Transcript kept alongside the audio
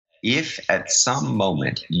if at some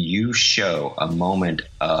moment you show a moment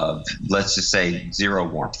of, let's just say, zero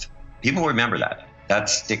warmth, people remember that. That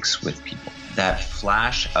sticks with people. That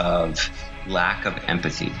flash of lack of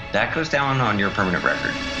empathy, that goes down on your permanent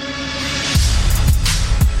record.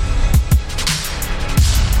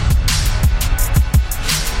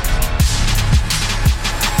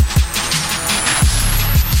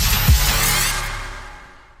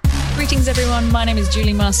 Greetings, everyone. My name is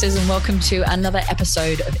Julie Masters, and welcome to another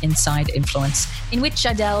episode of Inside Influence, in which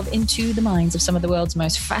I delve into the minds of some of the world's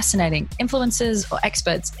most fascinating influencers or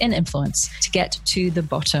experts in influence to get to the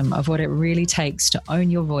bottom of what it really takes to own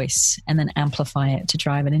your voice and then amplify it to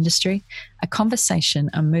drive an industry, a conversation,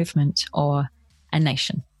 a movement, or a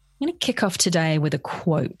nation. I'm going to kick off today with a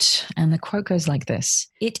quote, and the quote goes like this: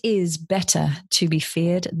 "It is better to be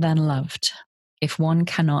feared than loved, if one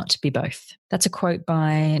cannot be both." That's a quote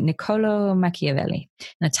by Niccolo Machiavelli,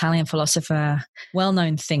 an Italian philosopher,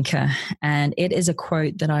 well-known thinker. And it is a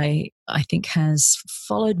quote that I think has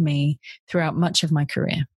followed me throughout much of my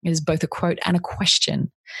career. It is both a quote and a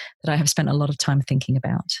question that I have spent a lot of time thinking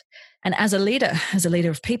about. And as a leader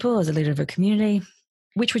of people, as a leader of a community,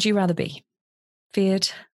 which would you rather be? Feared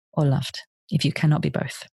or loved, if you cannot be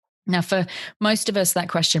both? Now, for most of us, that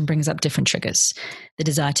question brings up different triggers: the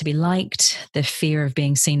desire to be liked, the fear of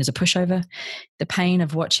being seen as a pushover, the pain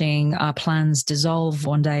of watching our plans dissolve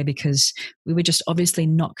one day because we were just obviously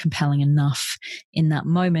not compelling enough in that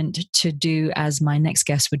moment to do, as my next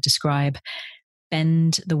guest would describe,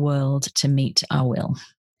 bend the world to meet our will.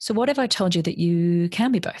 So what if I told you that you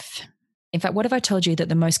can be both? In fact, what if I told you that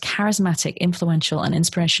the most charismatic, influential, and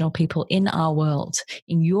inspirational people in our world,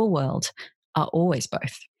 in your world, are always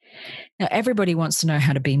both? Now, everybody wants to know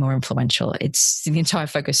how to be more influential. It's the entire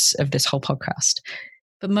focus of this whole podcast.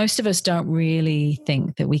 But most of us don't really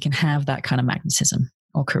think that we can have that kind of magnetism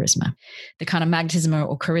or charisma. The kind of magnetism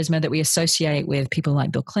or charisma that we associate with people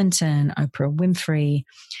like Bill Clinton, Oprah Winfrey,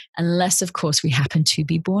 unless, of course, we happen to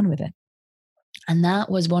be born with it. And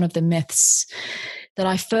that was one of the myths that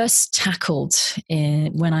I first tackled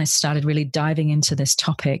when I started really diving into this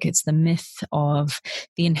topic. It's the myth of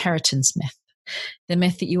the inheritance myth. The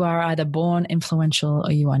myth that you are either born influential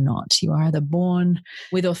or you are not. You are either born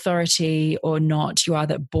with authority or not. You are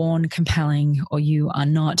either born compelling or you are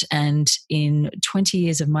not. And in 20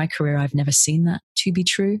 years of my career, I've never seen that to be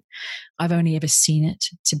true. I've only ever seen it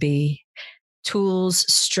to be tools,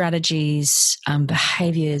 strategies,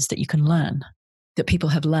 behaviors that you can learn, that people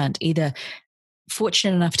have learned, either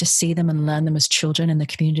fortunate enough to see them and learn them as children in the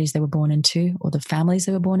communities they were born into or the families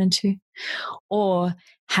they were born into, or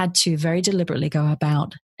had to very deliberately go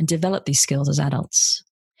about and develop these skills as adults.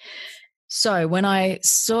 So when I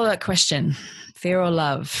saw that question, fear or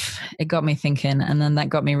love, it got me thinking, and then that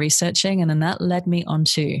got me researching, and then that led me on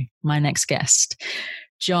to my next guest,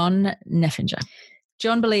 John Neffinger.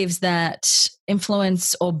 John believes that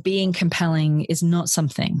influence or being compelling is not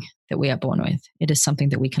something that we are born with. It is something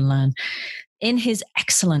that we can learn. In his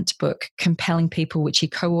excellent book, Compelling People, which he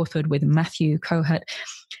co-authored with Matthew Kohut,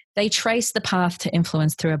 they trace the path to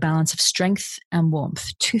influence through a balance of strength and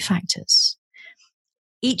warmth, two factors.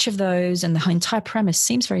 Each of those and the entire premise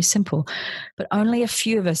seems very simple, but only a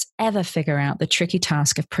few of us ever figure out the tricky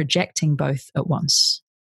task of projecting both at once.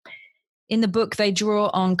 In the book, they draw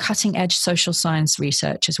on cutting-edge social science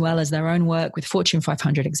research, as well as their own work with Fortune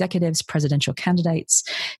 500 executives, presidential candidates,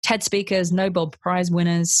 TED speakers, Nobel Prize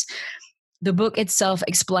winners. The book itself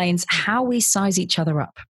explains how we size each other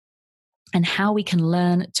up and how we can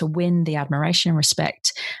learn to win the admiration,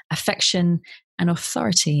 respect, affection, and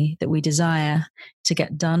authority that we desire to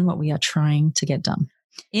get done what we are trying to get done.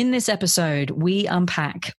 In this episode, we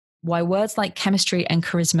unpack why words like chemistry and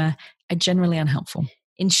charisma are generally unhelpful.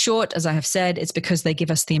 In short, as I have said, it's because they give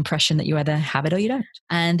us the impression that you either have it or you don't,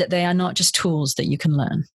 and that they are not just tools that you can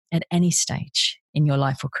learn at any stage in your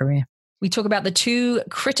life or career. We talk about the two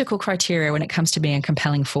critical criteria when it comes to being a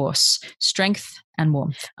compelling force: strength and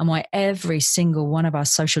warmth, and why every single one of our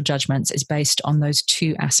social judgments is based on those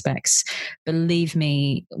two aspects. Believe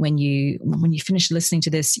me, when you finish listening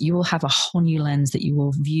to this, you will have a whole new lens that you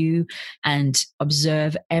will view and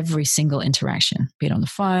observe every single interaction, be it on the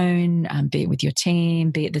phone, be it with your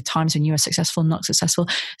team, be it the times when you are successful, not successful,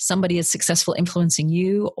 somebody is successful influencing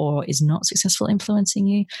you or is not successful influencing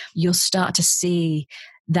you. You'll start to see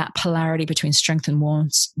that polarity between strength and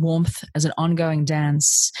warmth as an ongoing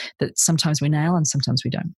dance that sometimes we nail and sometimes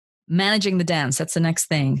we don't. Managing the dance, that's the next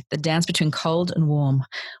thing. The dance between cold and warm.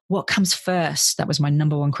 What comes first? That was my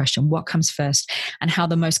number one question. What comes first? And how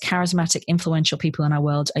the most charismatic, influential people in our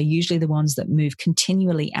world are usually the ones that move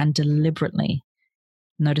continually and deliberately,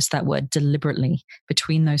 Notice that word, deliberately,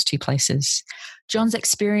 between those two places. John's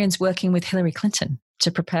experience working with Hillary Clinton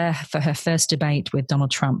to prepare for her first debate with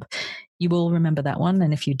Donald Trump. You will remember that one.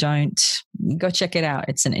 And if you don't, go check it out.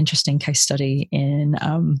 It's an interesting case study in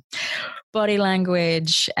body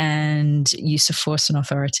language and use of force and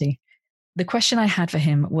authority. The question I had for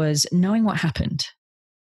him was, knowing what happened,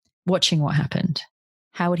 watching what happened,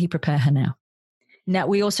 how would he prepare her now? Now,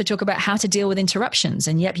 we also talk about how to deal with interruptions.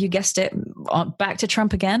 And yep, you guessed it, back to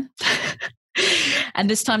Trump again. And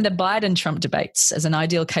this time the Biden-Trump debates as an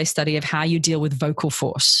ideal case study of how you deal with vocal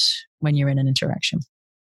force when you're in an interaction.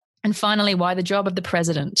 And finally, why the job of the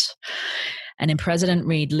president. And in President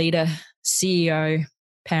read leader, CEO,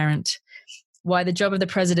 parent. Why the job of the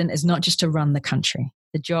president is not just to run the country.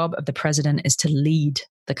 The job of the president is to lead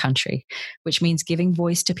the country, which means giving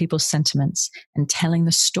voice to people's sentiments and telling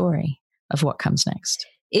the story of what comes next.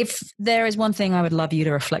 If there is one thing I would love you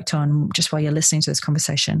to reflect on just while you're listening to this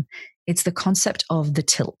conversation, it's the concept of the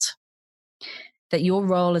tilt. That your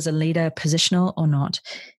role as a leader, positional or not,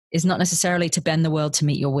 is not necessarily to bend the world to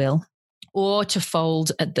meet your will or to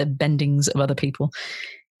fold at the bendings of other people.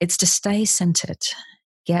 It's to stay centered,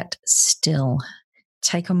 get still,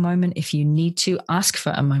 take a moment if you need to, ask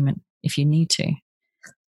for a moment if you need to,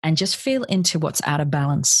 and just feel into what's out of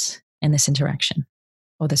balance in this interaction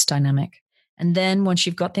or this dynamic. And then once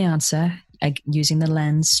you've got the answer, using the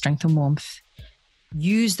lens, strength and warmth,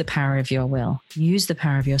 use the power of your will, use the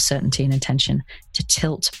power of your certainty and intention to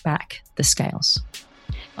tilt back the scales.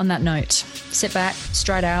 On that note, sit back,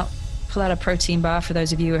 stride out, pull out a protein bar for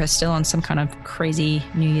those of you who are still on some kind of crazy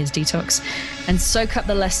New Year's detox, and soak up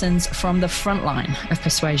the lessons from the front line of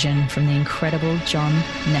persuasion from the incredible John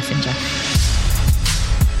Neffinger.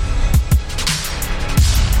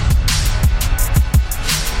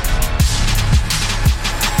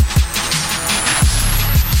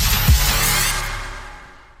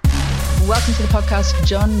 Welcome to the podcast,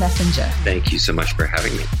 John Neffinger. Thank you so much for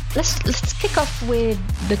having me. Let's kick off with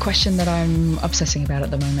the question that I'm obsessing about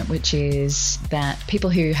at the moment, which is that people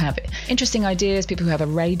who have interesting ideas, people who have a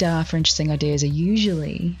radar for interesting ideas are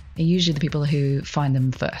usually the people who find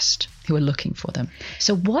them first, who are looking for them.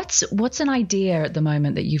 So what's an idea at the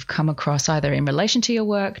moment that you've come across, either in relation to your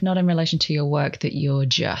work, not in relation to your work, that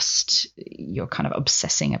you're kind of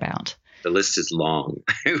obsessing about? The list is long,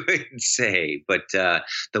 I would say, but the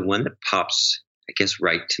one that pops, I guess,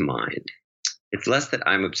 right to mind, it's less that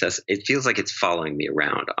I'm obsessed. It feels like it's following me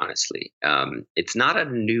around, honestly. It's not a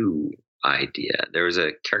new idea. There was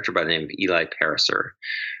a character by the name of Eli Pariser,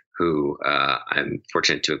 who I'm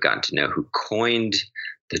fortunate to have gotten to know, who coined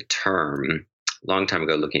the term a long time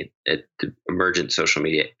ago, looking at the emergent social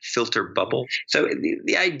media filter bubble. So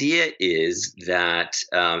the idea is that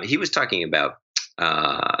he was talking about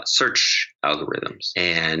search algorithms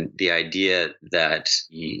and the idea that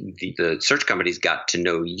the search companies got to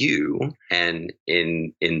know you and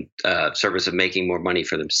in service of making more money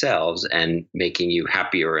for themselves and making you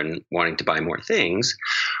happier and wanting to buy more things,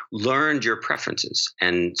 learned your preferences.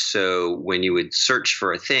 And so when you would search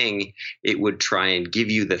for a thing, it would try and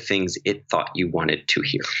give you the things it thought you wanted to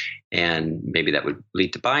hear. And maybe that would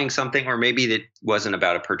lead to buying something, or maybe it wasn't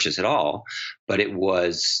about a purchase at all, but it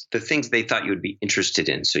was the things they thought you would be interested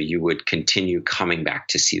in. So you would continue coming back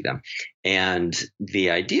to see them. And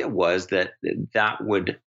the idea was that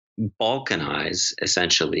would balkanize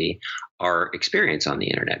essentially our experience on the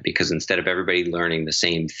internet, because instead of everybody learning the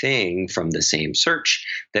same thing from the same search,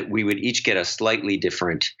 that we would each get a slightly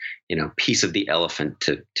different, piece of the elephant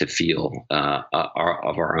to feel of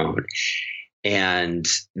our own. And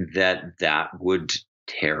that would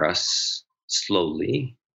tear us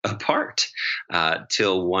slowly apart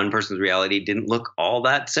till one person's reality didn't look all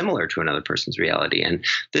that similar to another person's reality. And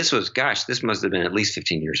this must have been at least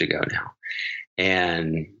 15 years ago now.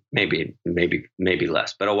 And maybe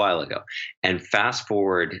less, but a while ago. And fast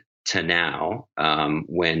forward to now,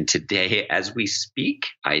 when today, as we speak,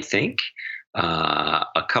 I think,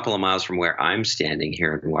 a couple of miles from where I'm standing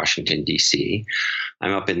here in Washington, D.C.,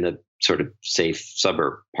 I'm up in the sort of safe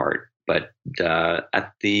suburb part, but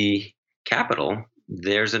at the Capitol,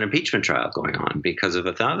 there's an impeachment trial going on because of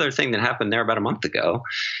another thing that happened there about a month ago,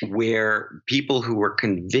 where people who were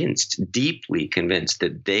deeply convinced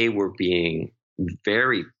that they were being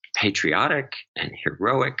very patriotic and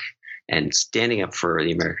heroic and standing up for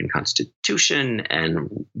the American Constitution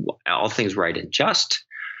and all things right and just,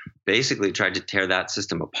 basically tried to tear that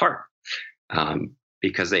system apart.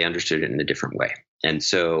 because they understood it in a different way. And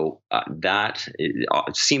so that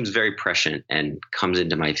seems very prescient and comes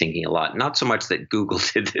into my thinking a lot. Not so much that Google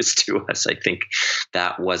did this to us. I think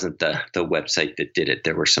that wasn't the website that did it.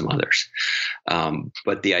 There were some others.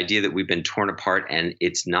 But the idea that we've been torn apart and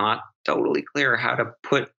it's not totally clear how to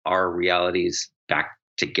put our realities back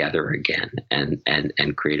together again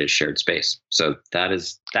and create a shared space. So that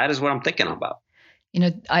is what I'm thinking about.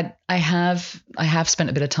 I have spent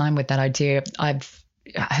a bit of time with that idea. I've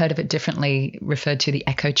heard of it differently, referred to the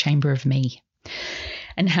echo chamber of me,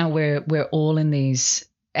 and how we're all in these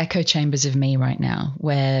echo chambers of me right now,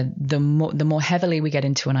 where the more heavily we get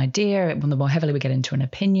into an idea, the more heavily we get into an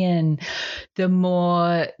opinion, the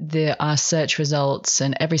more our search results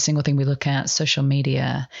and every single thing we look at, social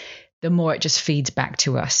media, the more it just feeds back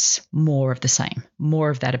to us more of the same, more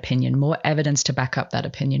of that opinion, more evidence to back up that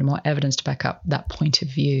opinion, more evidence to back up that point of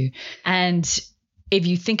view. And if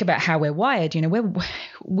you think about how we're wired,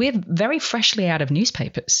 we're very freshly out of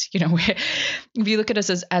newspapers. If you look at us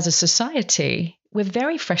as a society, we're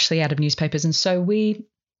very freshly out of newspapers. And so we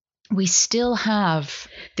still have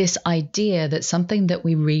this idea that something that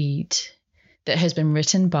we read that has been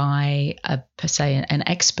written by per se an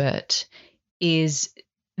expert is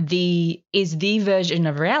the version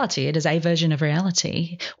of reality. It is a version of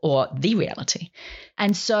reality, or the reality.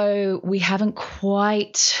 And so we haven't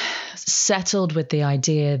quite settled with the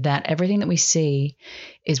idea that everything that we see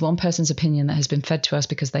is one person's opinion that has been fed to us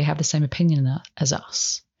because they have the same opinion as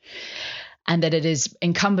us. And that it is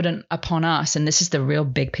incumbent upon us, and this is the real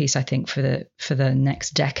big piece, I think, for the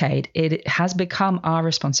next decade. It has become our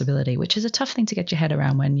responsibility, which is a tough thing to get your head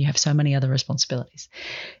around when you have so many other responsibilities.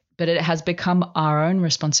 But it has become our own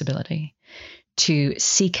responsibility to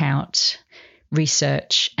seek out,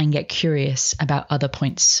 research, and get curious about other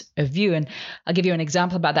points of view. And I'll give you an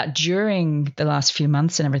example about that. During the last few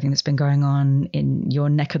months and everything that's been going on in your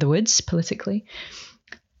neck of the woods politically,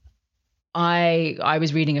 I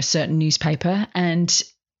was reading a certain newspaper, and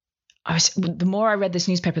the more I read this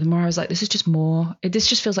newspaper, the more I was like, this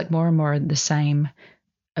just feels like more and more the same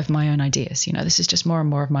of my own ideas. This is just more and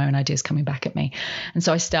more of my own ideas coming back at me. And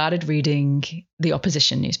so I started reading the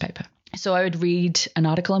opposition newspaper. So I would read an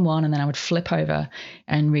article in one, and then I would flip over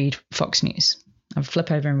and read Fox News. I would flip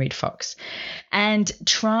over and read Fox, and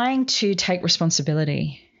trying to take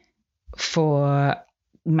responsibility for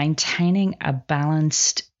maintaining a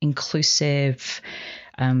balanced, inclusive,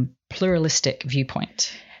 pluralistic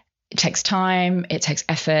viewpoint. It takes time, it takes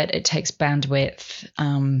effort, it takes bandwidth.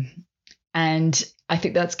 And I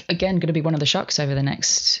think that's, again, going to be one of the shocks over the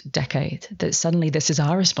next decade, that suddenly this is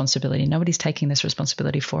our responsibility. Nobody's taking this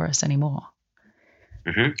responsibility for us anymore.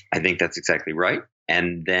 Mm-hmm. I think that's exactly right.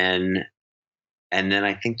 And then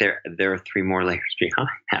I think there are three more layers behind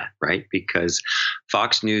that, right? Because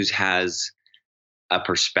Fox News has a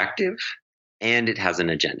perspective and it has an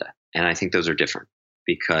agenda. And I think those are different,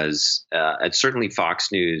 because it's certainly Fox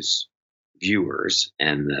News viewers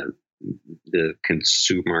and the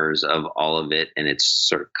consumers of all of it and its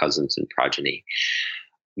sort of cousins and progeny.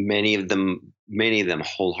 Many of them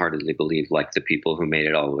wholeheartedly believe, like the people who made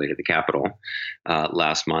it all the way to the Capitol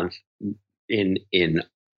last month, in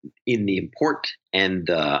the import and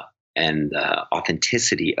the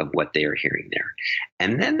authenticity of what they are hearing there.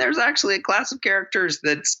 And then there's actually a class of characters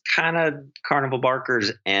that's kind of carnival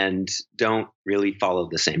barkers and don't really follow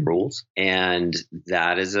the same rules. And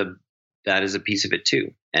that is a piece of it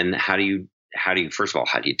too. And how do you first of all,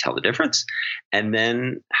 how do you tell the difference? And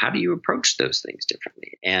then how do you approach those things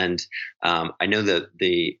differently? And I know that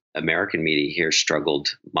the American media here struggled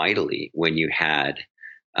mightily when you had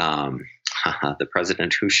the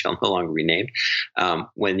president who shall no longer be named,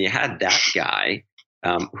 when you had that guy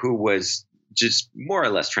who was just more or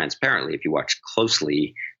less transparently, if you watch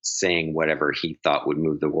closely, saying whatever he thought would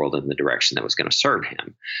move the world in the direction that was going to serve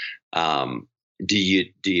him. Do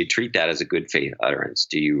you treat that as a good faith utterance?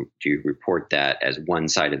 Do you report that as one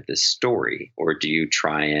side of this story, or do you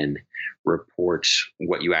try and report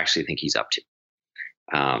what you actually think he's up to?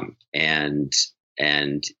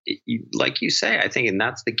 Like you say, I think, and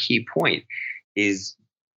that's the key point, is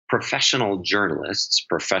professional journalists,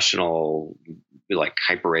 like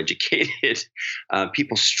hyper-educated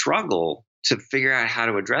people struggle to figure out how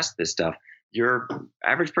to address this stuff. Your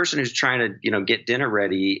average person who's trying to, get dinner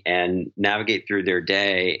ready and navigate through their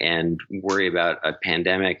day and worry about a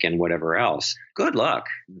pandemic and whatever else, good luck.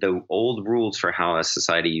 The old rules for how a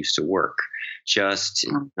society used to work, just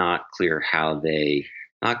not clear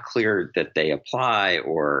that they apply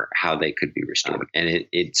or how they could be restored. And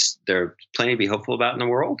it's there are plenty to be hopeful about in the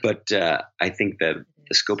world, but I think that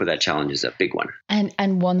the scope of that challenge is a big one.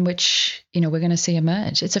 And one which, we're going to see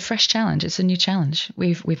emerge. It's a fresh challenge. It's a new challenge.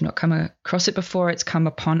 We've not come across it before. It's come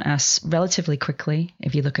upon us relatively quickly,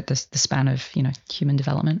 if you look at the span of, human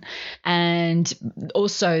development. And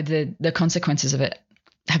also the consequences of it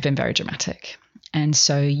have been very dramatic. And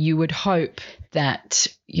so you would hope that,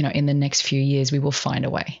 in the next few years, we will find a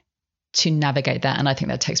way to navigate that. And I think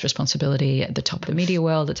that takes responsibility at the top of the media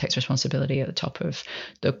world. It takes responsibility at the top of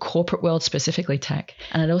the corporate world, specifically tech.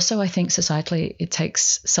 And it also, I think, societally, it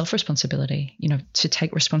takes self-responsibility, to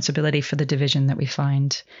take responsibility for the division that we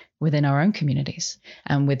find within our own communities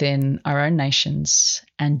and within our own nations,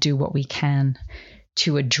 and do what we can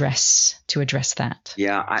to address that.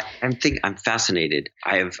 Yeah, I'm fascinated.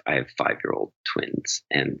 I have 5-year-old twins,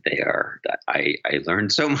 and I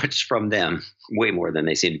learned so much from them, way more than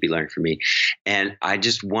they seem to be learning from me. And I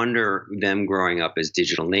just wonder, them growing up as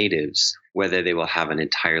digital natives, whether they will have an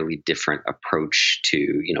entirely different approach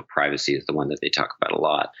to, privacy is the one that they talk about a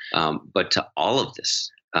lot, but to all of this.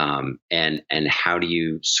 And how do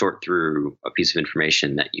you sort through a piece of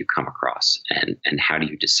information that you come across, and how do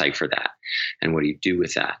you decipher that, and what do you do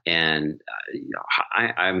with that? And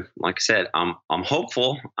I'm like I said, I'm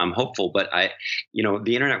hopeful, but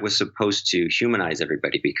the internet was supposed to humanize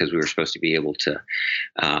everybody, because we were supposed to be able to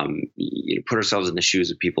put ourselves in the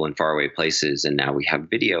shoes of people in faraway places, and now we have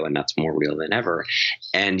video, and that's more real than ever.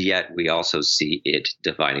 And yet we also see it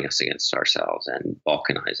dividing us against ourselves and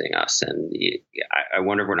balkanizing us. And I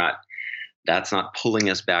wonder if that's not pulling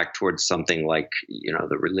us back towards something like,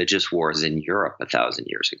 the religious wars in Europe 1,000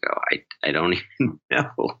 years ago. I don't even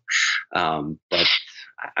know. But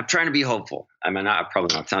I'm trying to be hopeful. I'm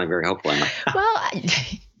probably not sounding very hopeful. Well,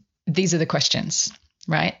 these are the questions,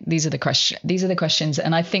 right? These are the questions.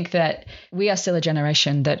 And I think that we are still a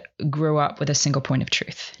generation that grew up with a single point of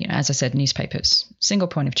truth. As I said, newspapers, single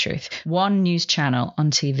point of truth. One news channel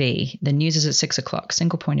on TV. The news is at 6:00,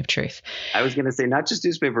 single point of truth. I was going to say not just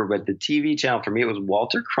newspaper, but the TV channel. For me, it was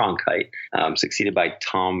Walter Cronkite, succeeded by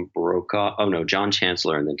Tom Brokaw. Oh, no, John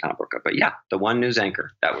Chancellor and then Tom Brokaw. But yeah, the one news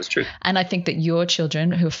anchor. That was true. And I think that your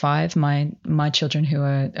children who are 5, my children who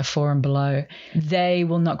are 4 and below, they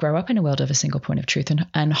will not grow up in a world of a single point of truth.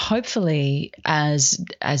 And hopefully, as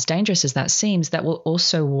dangerous as that seems, that will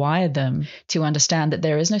also wire them to understand that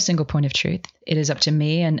there is no single point of truth. It is up to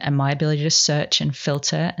me and my ability to search and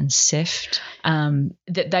filter and sift.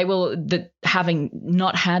 That having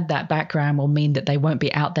not had that background will mean that they won't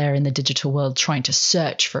be out there in the digital world trying to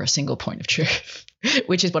search for a single point of truth,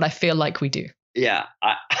 which is what I feel like we do. Yeah,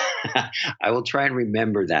 I will try and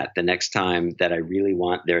remember that the next time that I really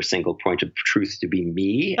want their single point of truth to be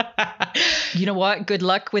me. You know what? Good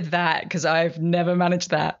luck with that, because I've never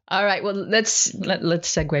managed that. All right, well, let's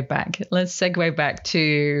segue back. Let's segue back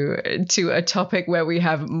to a topic where we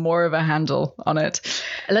have more of a handle on it.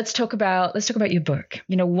 Let's talk about your book.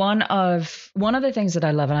 One of the things that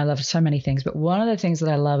I love, and I love so many things, but one of the things that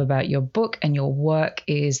I love about your book and your work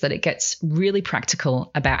is that it gets really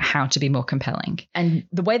practical about how to be more compelling. And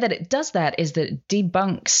the way that it does that is that it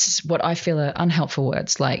debunks what I feel are unhelpful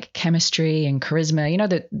words like chemistry and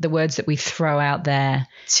charisma, the words that we throw out there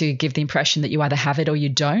to give the impression that you either have it or you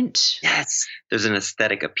don't. Yes. There's an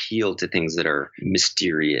aesthetic appeal to things that are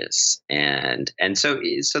mysterious. And so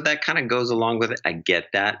that kind of goes along with it. I get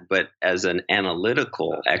that. But as an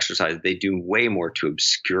analytical exercise, they do way more to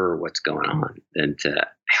obscure what's going on than to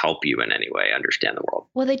help you in any way understand the world.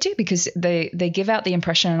 Well, they do, because they give out the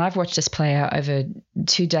impression, and I've watched this play out over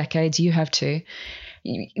 2 decades. You have too.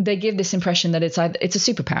 They give this impression that it's a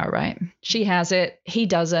superpower, right? She has it, he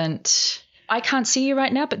doesn't. I can't see you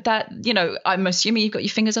right now, but that, I'm assuming you've got your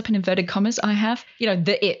fingers up in inverted commas. I have,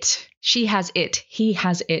 the it. She has it. He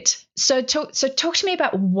has it. So talk to me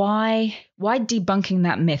about why debunking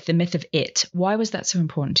that myth, the myth of it. Why was that so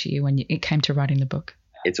important to you when it came to writing the book?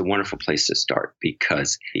 It's a wonderful place to start,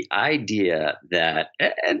 because the idea that,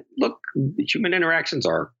 and look, human interactions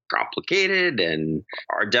are complicated and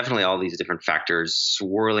are definitely all these different factors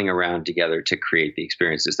swirling around together to create the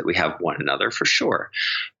experiences that we have one another, for sure.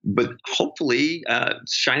 But hopefully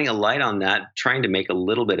shining a light on that, trying to make a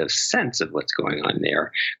little bit of sense of what's going on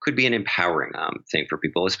there, could be an empowering thing for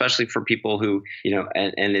people, especially for people who,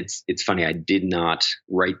 and it's funny, I did not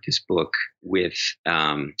write this book with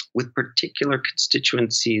particular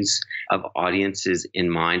constituencies of audiences in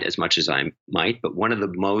mind as much as I might. But one of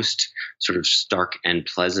the most sort of stark and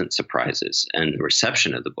pleasant surprises and the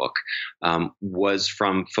reception of the book was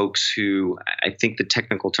from folks who, I think the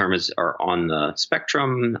technical term is, are on the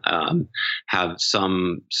spectrum, have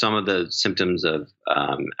some of the symptoms of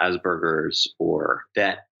Asperger's, or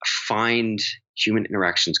that find human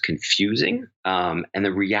interactions confusing. And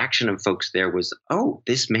the reaction of folks there was, oh,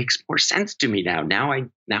 this makes more sense to me now. Now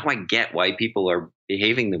I get why people are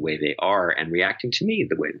behaving the way they are and reacting to me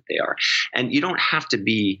the way that they are. And you don't have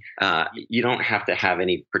to have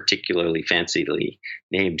any particularly fancily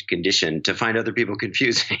named condition to find other people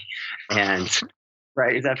confusing. And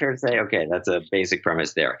right, is that fair to say? Okay, that's a basic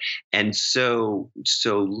premise there. And so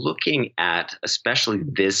looking at especially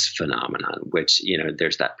this phenomenon, which,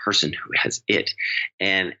 there's that person who has it,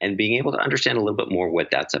 and being able to understand a little bit more what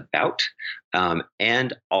that's about,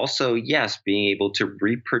 and also, yes, being able to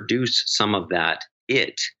reproduce some of that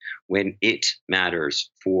it when it matters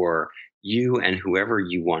for you and whoever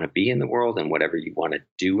you want to be in the world and whatever you want to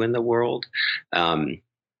do in the world.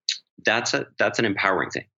 That's an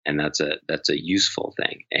empowering thing, and that's a useful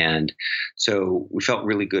thing. And so we felt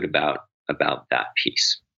really good about that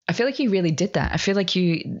piece. I feel like you really did that. I feel like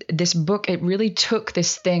this book, it really took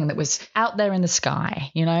this thing that was out there in the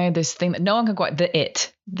sky, this thing that no one could quite,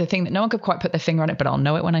 the thing that no one could quite put their finger on it, but I'll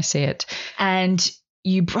know it when I see it. And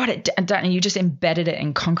you brought it down and you just embedded it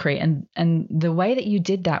in concrete. And the way that you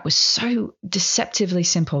did that was so deceptively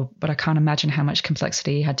simple, but I can't imagine how much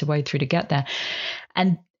complexity you had to wade through to get there.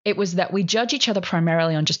 And it was that we judge each other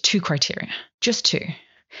primarily on just two criteria, just two.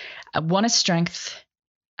 One is strength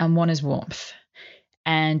and one is warmth.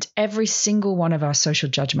 And every single one of our social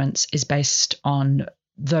judgments is based on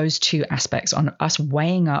those two aspects, on us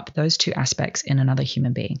weighing up those two aspects in another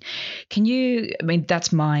human being.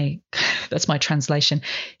 That's my translation.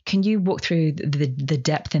 Can you walk through the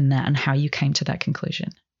depth in that and how you came to that conclusion?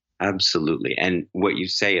 Absolutely. And what you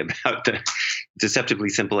say about the deceptively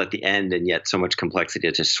simple at the end and yet so much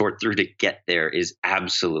complexity to sort through to get there is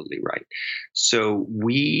absolutely right. So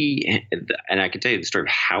and I can tell you the story of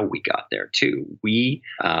how we got there too. We,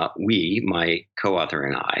 my co-author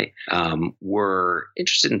and I, were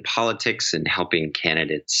interested in politics and helping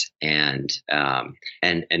candidates and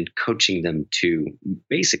coaching them to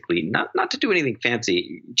basically not to do anything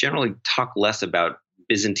fancy, generally talk less about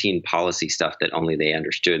Byzantine policy stuff that only they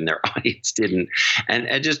understood and their audience didn't,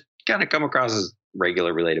 and just kind of come across as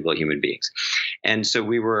regular, relatable human beings. And so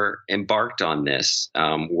we were embarked on this,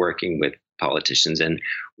 working with politicians, and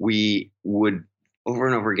we would over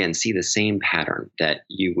and over again see the same pattern that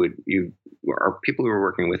our people we were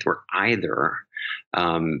working with were either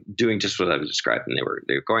doing just what I was describing. They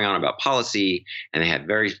were going on about policy, and they had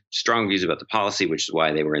very strong views about the policy, which is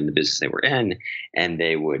why they were in the business they were in, and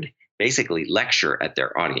they would basically lecture at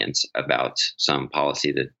their audience about some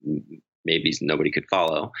policy that maybe nobody could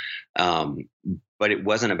follow. But it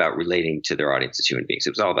wasn't about relating to their audience as human beings. It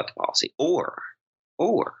was all about the policy.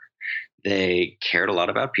 Or they cared a lot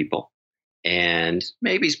about people and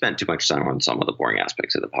maybe spent too much time on some of the boring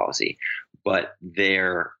aspects of the policy. But they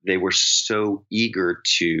were so eager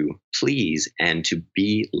to please and to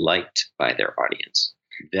be liked by their audience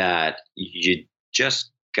that you just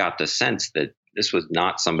got the sense that this was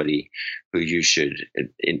not somebody who you should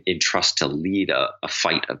entrust to lead a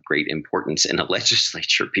fight of great importance in a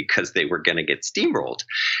legislature because they were going to get steamrolled.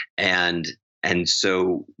 And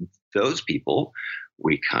so those people,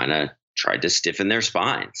 we kind of tried to stiffen their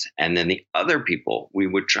spines. And then the other people, we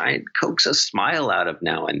would try and coax a smile out of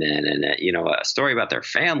now and then, and a story about their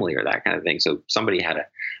family or that kind of thing. So somebody had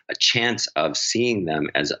a chance of seeing them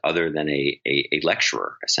as other than a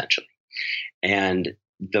lecturer, essentially. And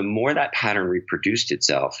the more that pattern reproduced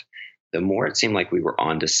itself, the more it seemed like we were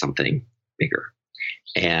onto something bigger.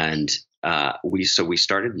 And we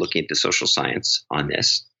started looking at the social science on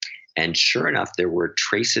this. And sure enough, there were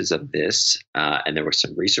traces of this, and there was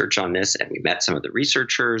some research on this, and we met some of the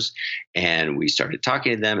researchers, and we started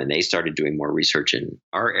talking to them, and they started doing more research in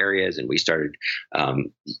our areas, and we started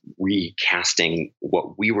recasting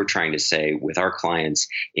what we were trying to say with our clients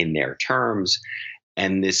in their terms.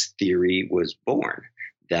 And this theory was born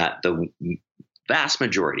that the vast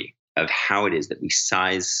majority of how it is that we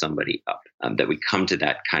size somebody up, that we come to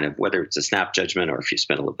that kind of, whether it's a snap judgment or if you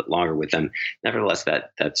spend a little bit longer with them, nevertheless,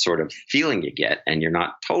 that sort of feeling you get, and you're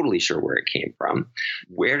not totally sure where it came from.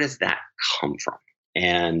 Where does that come from?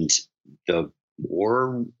 And the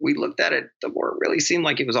more we looked at it, the more it really seemed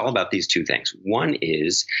like it was all about these two things. One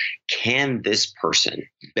is, can this person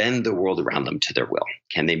bend the world around them to their will?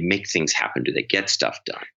 Can they make things happen? Do they get stuff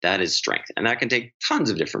done? That is strength. And that can take tons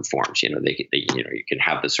of different forms. You can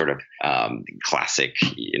have the sort of classic,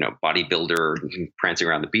 bodybuilder prancing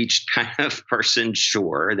around the beach kind of person.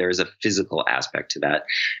 Sure, there's a physical aspect to that,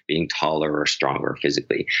 being taller or stronger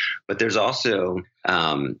physically. But there's also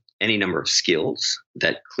any number of skills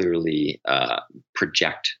that clearly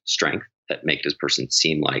project strength that make this person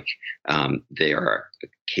seem like they are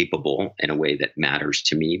capable in a way that matters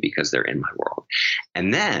to me because they're in my world.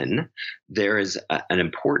 And then there is an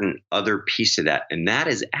important other piece to that, and that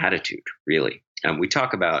is attitude, really. We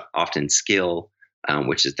talk about often skill,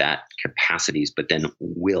 which is that capacities, but then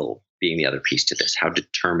will being the other piece to this. How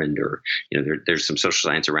determined, or there's some social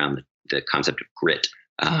science around the concept of grit,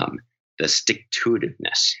 the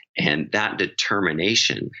stick-to-itiveness, and that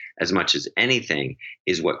determination, as much as anything,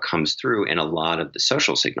 is what comes through in a lot of the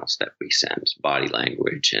social signals that we send: body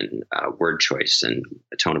language and word choice and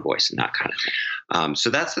a tone of voice and that kind of thing. So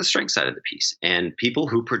that's the strength side of the piece. And people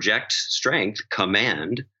who project strength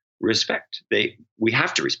command respect. We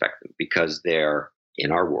have to respect them because they're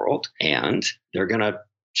in our world and they're going to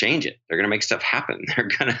change it. They're going to make stuff happen. They're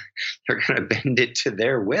going to bend it to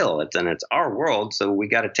their will. It's our world, so we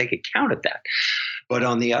got to take account of that. But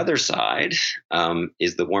on the other side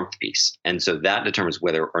is the warmth piece, and so that determines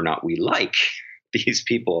whether or not we like these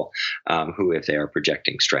people who, if they are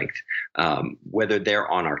projecting strength, whether they're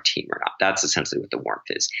on our team or not. That's essentially what the warmth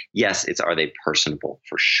is. Yes, are they personable?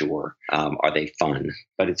 For sure. Are they fun?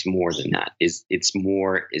 But it's more than that. Is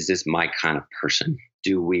this my kind of person?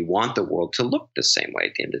 Do we want the world to look the same way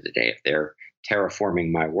at the end of the day? If they're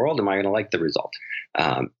terraforming my world, am I going to like the result?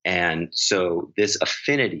 And so this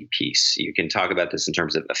affinity piece, you can talk about this in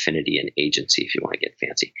terms of affinity and agency if you want to get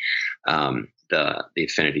fancy. The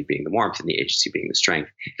affinity being the warmth and the agency being the strength.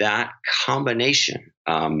 That combination,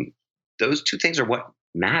 those two things are what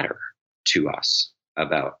matter to us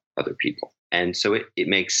about other people. And so it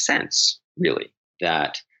makes sense, really,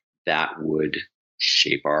 that would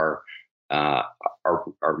shape our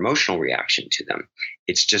emotional reaction to them.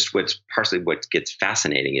 It's just partially what gets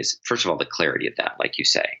fascinating is, first of all, the clarity of that, like you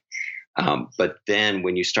say. But then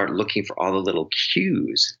when you start looking for all the little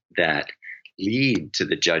cues that lead to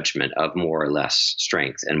the judgment of more or less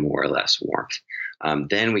strength and more or less warmth,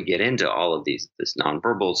 then we get into all of this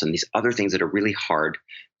nonverbals and these other things that are really hard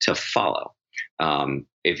to follow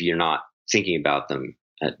if you're not thinking about them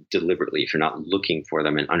deliberately, if you're not looking for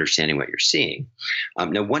them and understanding what you're seeing.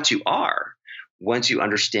 Now, once you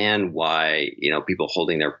understand why people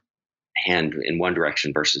holding their hand in one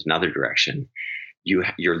direction versus another direction, your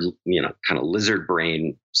kind of lizard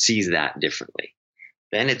brain sees that differently.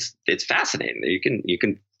 Then it's fascinating. You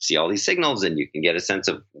can see all these signals and you can get a sense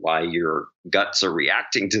of why your guts are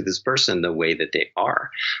reacting to this person the way that they are.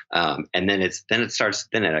 And then it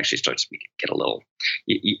actually starts to get a little,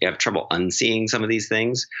 you have trouble unseeing some of these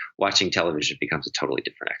things. Watching television becomes a totally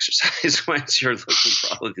different exercise once you're looking for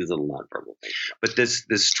all of these little nonverbal things. But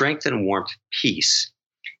this strength and warmth piece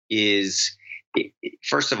is,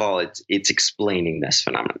 first of all, it's explaining this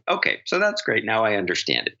phenomenon. Okay, so that's great. Now I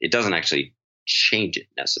understand it. It doesn't actually change it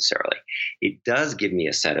necessarily. It does give me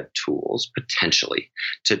a set of tools potentially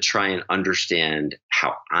to try and understand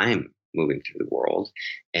how I'm moving through the world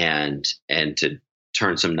and to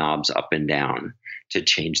turn some knobs up and down to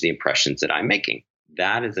change the impressions that I'm making.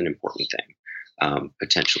 That is an important thing,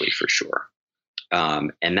 potentially, for sure.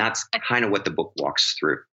 And that's kind of what the book walks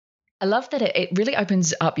through. I love that it really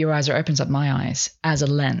opens up your eyes, or opens up my eyes as a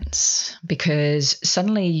lens, because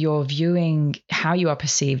suddenly you're viewing how you are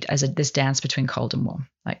perceived as this dance between cold and warm,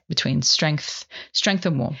 like between strength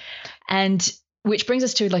and warm. And which brings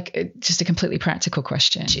us to just a completely practical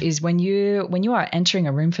question is when you are entering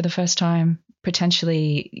a room for the first time,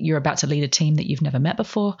 potentially you're about to lead a team that you've never met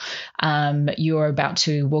before. You're about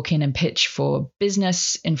to walk in and pitch for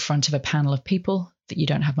business in front of a panel of people that you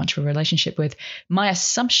don't have much of a relationship with. My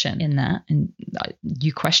assumption in that, and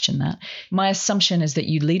you question that, my assumption is that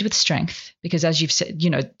you lead with strength, because as you've said,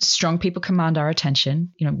 strong people command our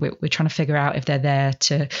attention. We're trying to figure out if they're there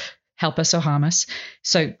to help us or harm us.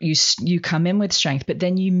 So you come in with strength, but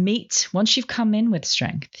then once you've come in with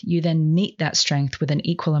strength, you then meet that strength with an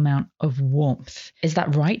equal amount of warmth. Is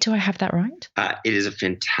that right? Do I have that right? It is a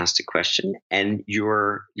fantastic question. And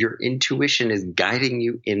your intuition is guiding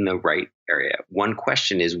you in the right area. One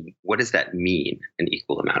question is, what does that mean, an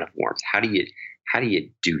equal amount of warmth? How do you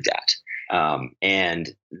do that? And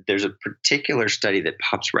there's a particular study that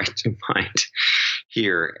pops right to mind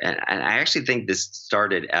here. And I actually think this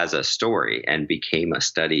started as a story and became a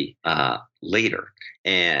study later.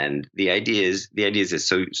 And the idea is this.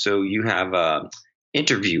 So you have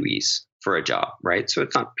interviewees for a job, right? So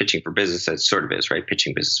it's not pitching for business. It sort of is, right?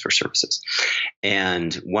 Pitching business for services.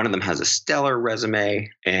 And one of them has a stellar resume,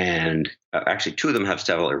 and actually two of them have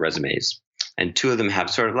stellar resumes. And two of them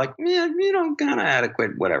have sort of kind of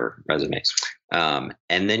adequate, whatever, resumes. And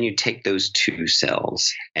then you take those two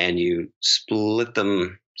cells and you split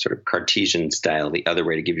them sort of Cartesian style the other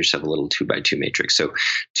way to give yourself a little 2x2 matrix. So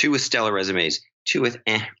two with stellar resumes, two with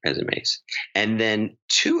resumes. And then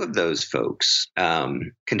two of those folks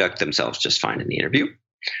conduct themselves just fine in the interview,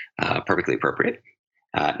 perfectly appropriate,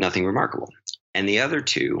 nothing remarkable. And the other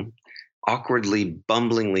two awkwardly,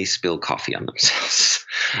 bumblingly spill coffee on themselves.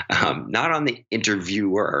 Not on the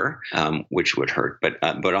interviewer, which would hurt,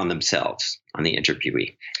 but on themselves, on the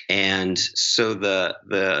interviewee. And so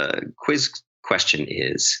the quiz question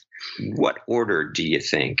is, what order do you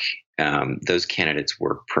think those candidates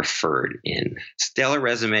were preferred in? Stellar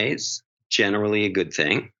resumes, generally a good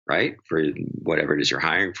thing, right? For whatever it is you're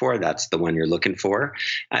hiring for, that's the one you're looking for.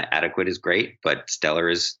 Adequate is great, but stellar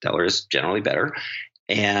is generally better.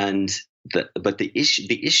 And the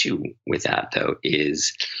issue with that, though,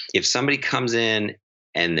 is if somebody comes in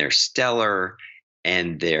and they're stellar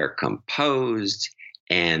and they're composed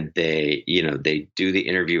and they do the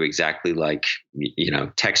interview exactly like,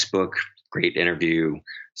 textbook, great interview,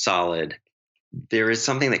 solid, there is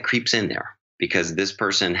something that creeps in there because this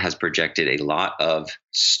person has projected a lot of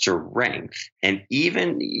strength. And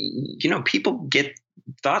even, people get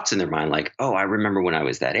thoughts in their mind like, oh, I remember when I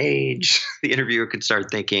was that age, the interviewer could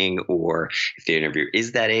start thinking, or if the interviewer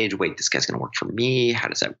is that age, wait, this guy's going to work for me. How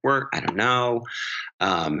does that work? I don't know.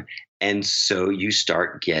 And so you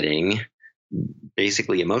start getting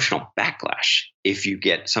basically emotional backlash if you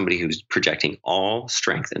get somebody who's projecting all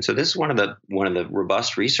strength. And so this is one of the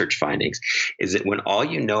robust research findings is that when all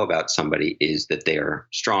you know about somebody is that they are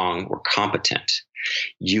strong or competent,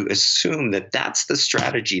 you assume that that's the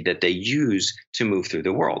strategy that they use to move through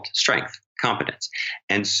the world, strength, competence.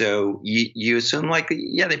 And so you assume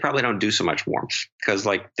they probably don't do so much warmth because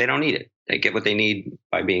they don't need it. They get what they need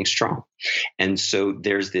by being strong. And so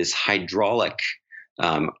there's this hydraulic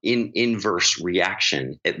inverse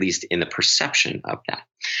reaction, at least in the perception of that.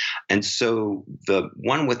 And so the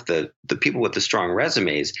one with the people with the strong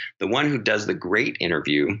resumes, the one who does the great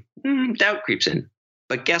interview, doubt creeps in.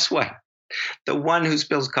 But guess what? The one who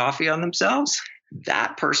spills coffee on themselves,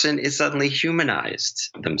 that person is suddenly humanized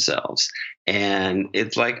themselves. And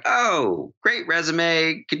it's like, oh, great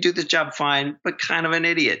resume, could do this job fine, but kind of an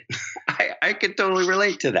idiot. I could totally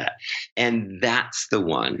relate to that. And that's the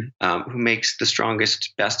one who makes the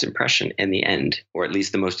strongest, best impression in the end, or at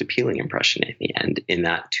least the most appealing impression in the end in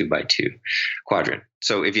that 2x2 quadrant.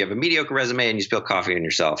 So if you have a mediocre resume and you spill coffee on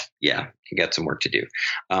yourself, yeah, you got some work to do.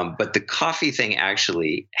 But the coffee thing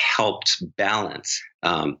actually helped balance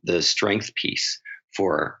the strength piece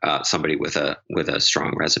for somebody with a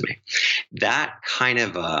strong resume. That kind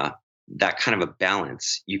of a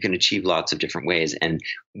balance you can achieve lots of different ways. And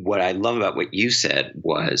what I love about what you said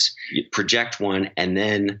was you project one and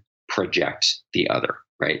then project the other,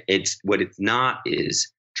 right? It's not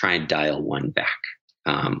is try and dial one back.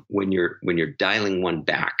 When you're dialing one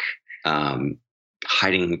back,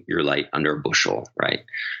 hiding your light under a bushel, right?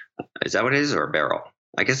 Is that what it is, or a barrel?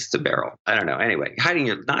 I guess it's a barrel. I don't know. Anyway, hiding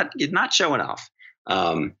you're not showing off.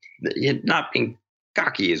 Not being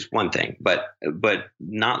cocky is one thing, but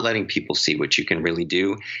not letting people see what you can really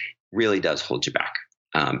do really does hold you back.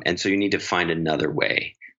 And so you need to find another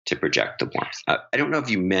way to project the warmth. I don't know if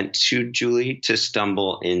you meant to, Julie, to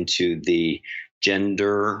stumble into the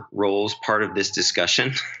gender roles part of this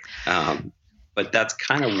discussion. But that's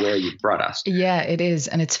kind of where you brought us. Yeah, it is.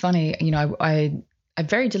 And it's funny, I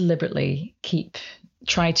very deliberately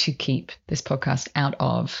try to keep this podcast out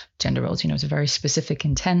of gender roles. It's a very specific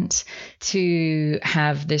intent to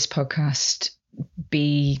have this podcast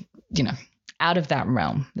be, out of that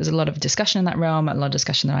realm. There's a lot of discussion in that realm, a lot of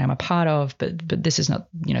discussion that I am a part of, but this is not,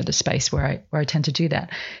 the space where I tend to do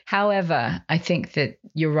that. However, I think that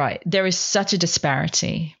you're right. There is such a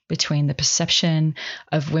disparity between the perception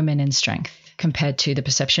of women in strength compared to the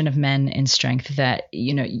perception of men in strength that,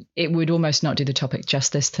 it would almost not do the topic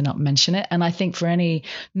justice to not mention it. And I think for any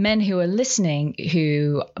men who are listening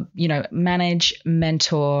who, manage,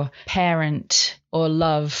 mentor, parent, or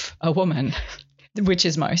love a woman, which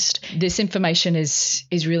is most, this information is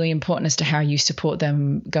really important as to how you support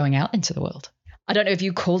them going out into the world. I don't know if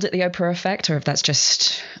you called it the Oprah effect or if that's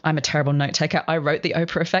just, I'm a terrible note taker. I wrote the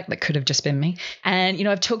Oprah effect. That could have just been me. And,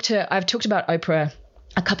 I've talked about Oprah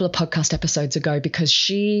a couple of podcast episodes ago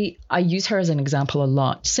because I use her as an example a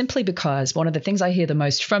lot, simply because one of the things I hear the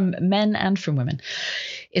most from men and from women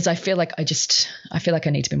is I feel like I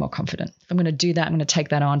need to be more confident. If I'm going to do that, I'm going to take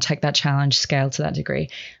that on, take that challenge, scale to that degree.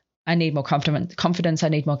 I need more confidence. I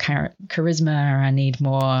need more charisma. I need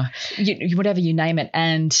more, whatever you name it.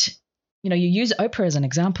 And, you use Oprah as an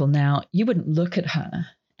example. Now, you wouldn't look at her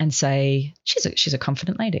and say, she's a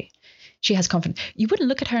confident lady. She has confidence. You wouldn't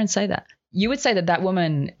look at her and say that. You would say that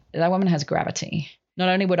woman has gravity. Not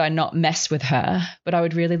only would I not mess with her, but I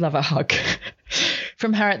would really love a hug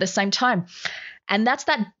from her at the same time. And that's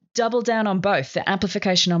that double down on both, the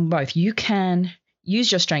amplification on both. You can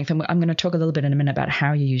use your strength, and I'm going to talk a little bit in a minute about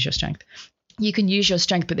how you use your strength. You can use your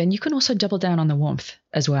strength, but then you can also double down on the warmth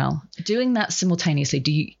as well. Doing that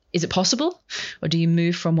simultaneously, is it possible, or do you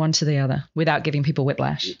move from one to the other without giving people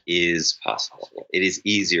whiplash? It is possible. It is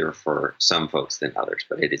easier for some folks than others,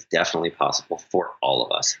 but it is definitely possible for all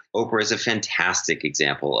of us. Oprah is a fantastic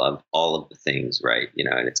example of all of the things, right?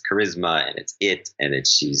 And it's charisma, and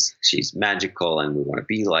it's she's magical, and we want to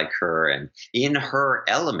be like her. And in her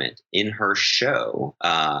element, in her show,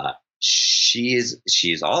 she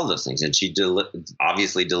is all of those things, and she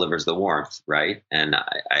obviously delivers the warmth, right? And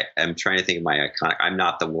I'm trying to think of my iconic. I'm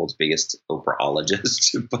not the world's biggest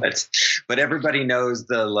Oprah-ologist, but everybody knows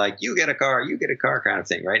the you get a car kind of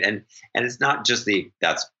thing, right? And it's not just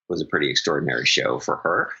that was a pretty extraordinary show for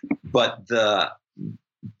her, but the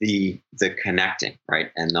connecting,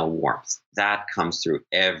 right, and the warmth that comes through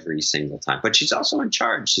every single time. But she's also in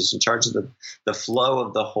charge. She's in charge of the flow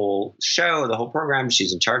of the whole show, the whole program.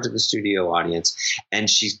 She's in charge of the studio audience, and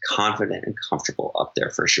she's confident and comfortable up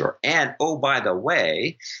there for sure. And oh, by the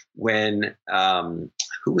way, when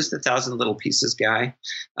who was the Thousand Little Pieces guy?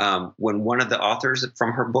 When one of the authors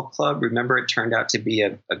from her book club, remember, it turned out to be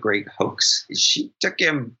a great hoax. She took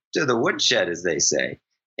him to the woodshed, as they say,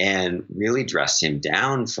 and really dressed him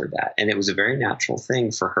down for that. And it was a very natural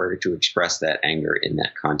thing for her to express that anger in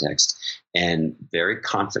that context, and very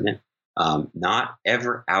confident, not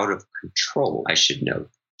ever out of control, I should note.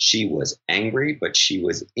 She was angry, but she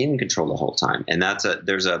was in control the whole time. And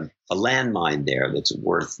there's a landmine there that's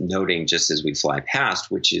worth noting just as we fly past,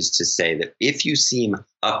 which is to say that if you seem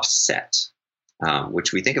upset,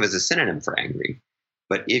 which we think of as a synonym for angry,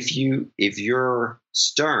 but if you're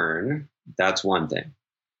stern, that's one thing.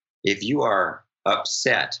 If you are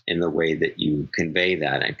upset in the way that you convey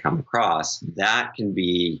that and come across, that can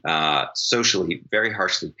be socially very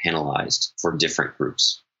harshly penalized for different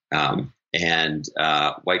groups. And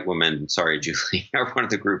white women, sorry, Julie, are one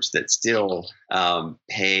of the groups that still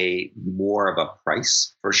pay more of a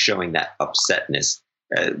price for showing that upsetness.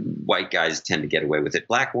 White guys tend to get away with it.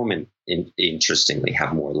 Black women, interestingly,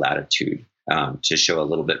 have more latitude to show a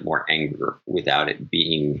little bit more anger without it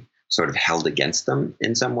being sort of held against them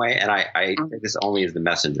in some way. And I say this only as the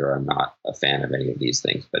messenger. I'm not a fan of any of these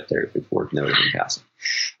things, but it's worth noting in passing.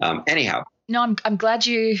 Anyhow. No, I'm glad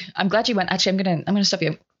you went. Actually, I'm gonna stop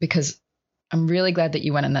you because I'm really glad that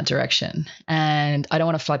you went in that direction. And I don't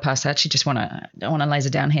want to fly past. I actually don't want to laser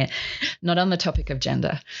down here, not on the topic of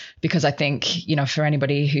gender, because I think, for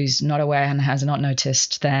anybody who's not aware and has not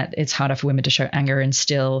noticed that it's harder for women to show anger and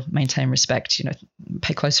still maintain respect,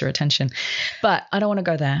 pay closer attention. But I don't want to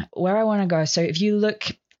go there. Where I want to go. So if you look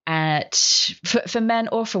at, for men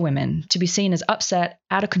or for women, to be seen as upset,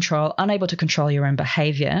 out of control, unable to control your own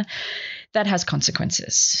behavior, that has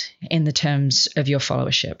consequences in the terms of your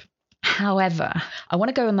followership. However, I want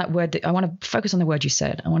to go on that word. I want to focus on the word you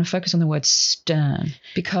said. I want to focus on the word stern,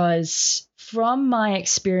 because from my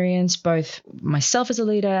experience, both myself as a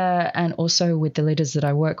leader and also with the leaders that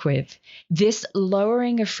I work with, this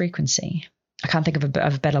lowering of frequency, I can't think of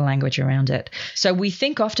a better language around it. So we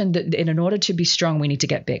think often that in order to be strong, we need to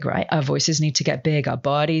get big, right? Our voices need to get big. Our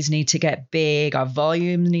bodies need to get big. Our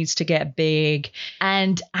volume needs to get big.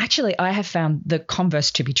 And actually, I have found the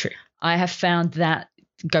converse to be true. I have found that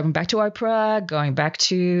going back to Oprah, going back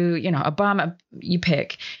to, Obama, you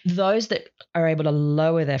pick, those that are able to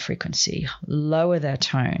lower their frequency, lower their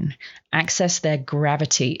tone, access their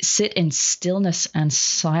gravity, sit in stillness and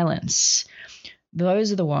silence,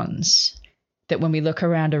 those are the ones that when we look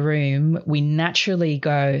around a room, we naturally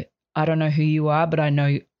go, I don't know who you are, but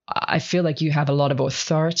I feel like you have a lot of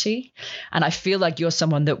authority, and I feel like you're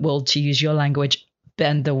someone that will, to use your language,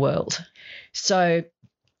 bend the world. So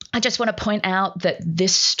I just want to point out that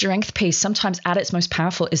this strength piece, sometimes at its most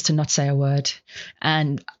powerful, is to not say a word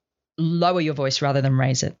and lower your voice rather than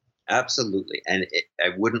raise it. Absolutely. And I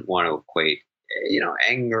wouldn't want to equate,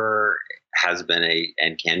 anger has been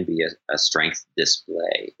and can be a strength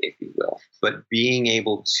display, if you will. But being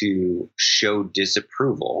able to show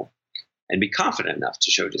disapproval and be confident enough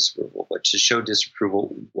to show disapproval, but to show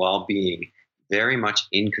disapproval while being very much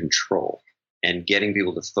in control and getting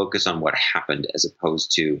people to focus on what happened as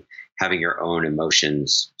opposed to having your own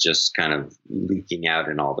emotions just kind of leaking out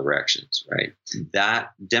in all directions, right?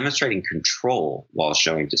 That demonstrating control while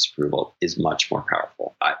showing disapproval is much more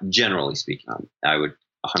powerful. Generally speaking, I would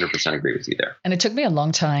 100% agree with you there. And it took me a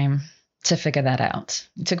long time to figure that out.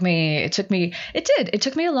 It took me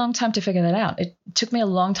a long time to figure that out. It took me a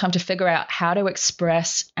long time to figure out how to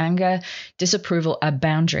express anger, disapproval, a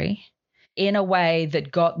boundary in a way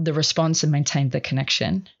that got the response and maintained the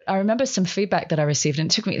connection. I remember some feedback that I received, and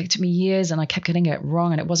it took me years, and I kept getting it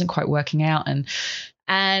wrong, and it wasn't quite working out.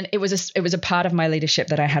 And it was a part of my leadership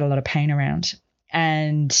that I had a lot of pain around.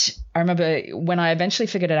 And I remember when I eventually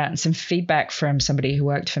figured it out, and some feedback from somebody who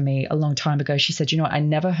worked for me a long time ago, she said, you know what, I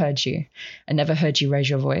never heard you raise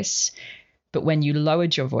your voice. But when you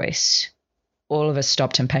lowered your voice, all of us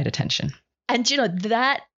stopped and paid attention. And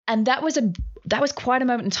that was quite a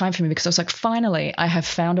moment in time for me, because I was like, finally, I have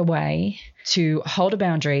found a way to hold a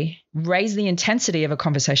boundary, raise the intensity of a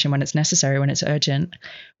conversation when it's necessary, when it's urgent,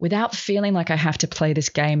 without feeling like I have to play this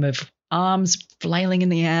game of arms flailing in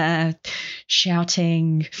the air,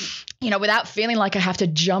 shouting, without feeling like I have to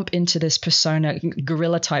jump into this persona,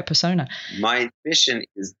 gorilla type persona. My mission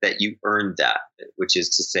is that you earned that, which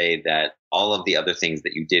is to say that all of the other things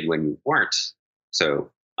that you did when you weren't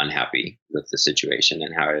so unhappy with the situation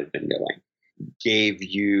and how it had been going gave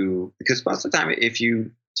you, because most of the time, if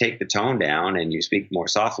you take the tone down and you speak more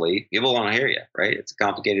softly, people want to hear you, right? It's a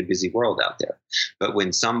complicated, busy world out there. But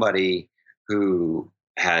when somebody who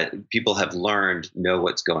people have learned, know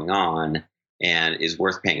what's going on and is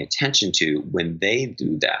worth paying attention to, when they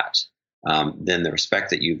do that, then the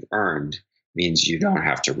respect that you've earned means you don't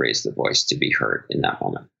have to raise the voice to be heard in that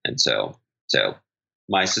moment. And so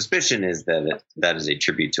my suspicion is that that is a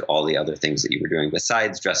tribute to all the other things that you were doing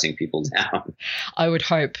besides dressing people down. I would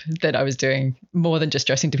hope that I was doing more than just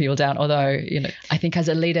dressing people down. Although, I think as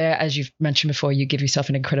a leader, as you've mentioned before, you give yourself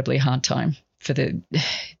an incredibly hard time for the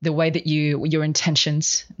way that your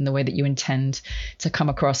intentions and the way that you intend to come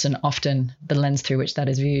across, and often the lens through which that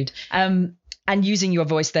is viewed. And using your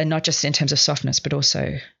voice there, not just in terms of softness, but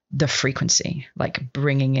also the frequency, like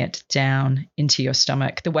bringing it down into your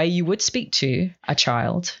stomach, the way you would speak to a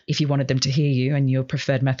child if you wanted them to hear you and your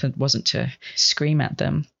preferred method wasn't to scream at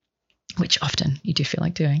them, which often you do feel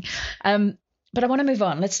like doing. But I want to move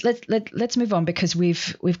on. Let's move on, because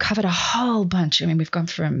we've covered a whole bunch. I mean, we've gone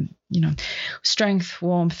from, strength,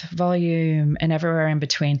 warmth, volume, and everywhere in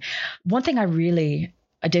between. One thing I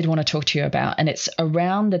did want to talk to you about, and it's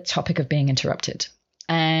around the topic of being interrupted.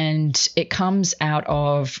 And it comes out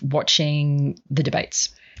of watching the debates.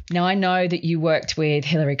 Now, I know that you worked with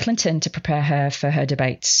Hillary Clinton to prepare her for her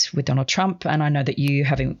debates with Donald Trump. And I know that you,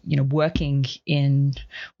 working in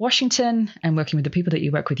Washington and working with the people that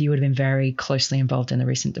you work with, you would have been very closely involved in the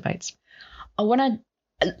recent debates.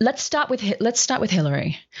 Let's start with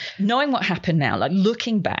Hillary. Knowing what happened now, like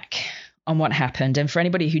looking back on what happened. And for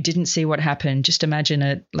anybody who didn't see what happened, just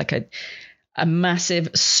imagine a massive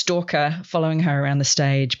stalker following her around the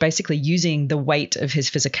stage, basically using the weight of his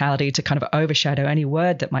physicality to kind of overshadow any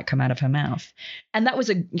word that might come out of her mouth. And that was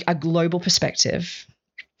a global perspective.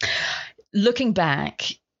 Looking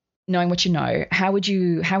back, knowing what you know, how would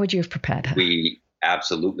you have prepared her? We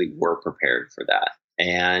absolutely were prepared for that.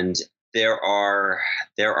 And there are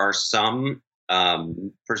some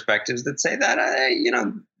perspectives that say that,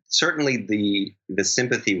 certainly the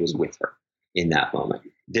sympathy was with her in that moment.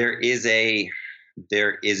 There is a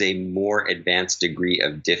more advanced degree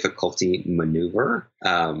of difficulty maneuver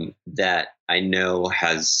that I know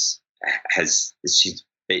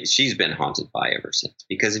she's been haunted by ever since.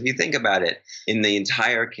 Because if you think about it, in the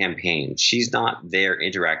entire campaign, she's not there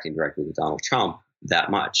interacting directly with Donald Trump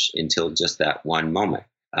that much until just that one moment.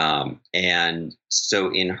 And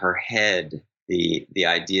so in her head, the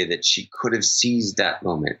idea that she could have seized that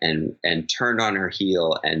moment and turned on her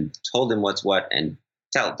heel and told him what's what and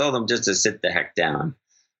told him just to sit the heck down,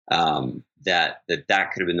 that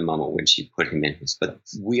could have been the moment when she put him in his. But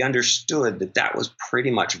we understood that was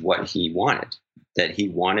pretty much what he wanted, that he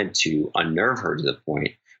wanted to unnerve her to the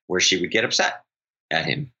point where she would get upset at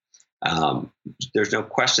him. There's no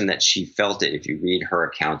question that she felt it if you read her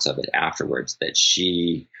accounts of it afterwards, that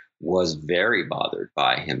she was very bothered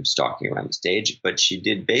by him stalking around the stage, but she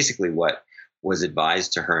did basically what was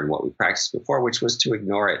advised to her and what we practiced before, which was to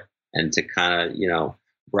ignore it and to kind of,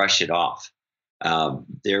 brush it off.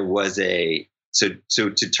 There was so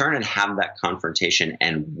to turn and have that confrontation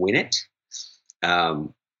and win it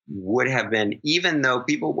would have been, even though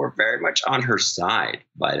people were very much on her side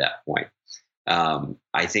by that point,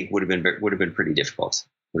 I think would have been pretty difficult.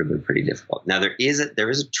 Now there is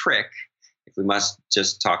a trick, if we must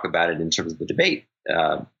just talk about it in terms of the debate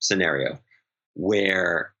scenario,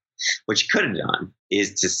 where what you could have done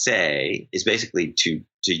is basically to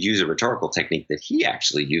use a rhetorical technique that he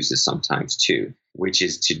actually uses sometimes too, which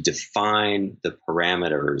is to define the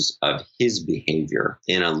parameters of his behavior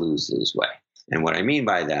in a lose-lose way. And what I mean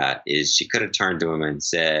by that is she could have turned to him and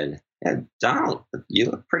said, "Yeah, Donald, you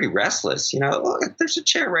look pretty restless. Look, there's a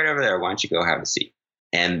chair right over there. Why don't you go have a seat?"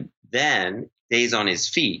 And then stays on his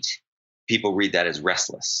feet. people read that as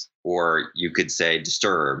restless, or you could say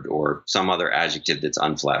disturbed, or some other adjective that's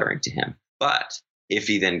unflattering to him. But if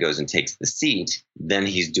he then goes and takes the seat, then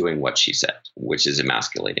he's doing what she said, which is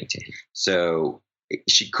emasculating to him. So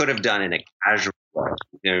she could have done in a casual way.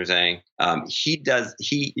 You know what I'm saying?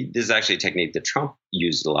 This is actually a technique that Trump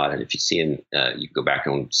used a lot. And if you see him, you can go back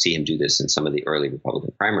and see him do this in some of the early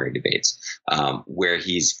Republican primary debates, where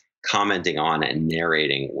he's commenting on and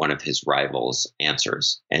narrating one of his rivals'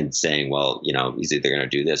 answers and saying, well, he's either going to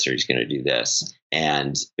do this or he's going to do this.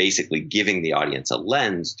 And basically giving the audience a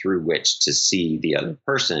lens through which to see the other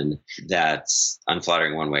person that's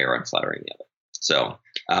unflattering one way or unflattering the other. So,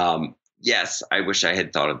 yes, I wish I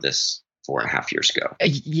had thought of this 4.5 years ago.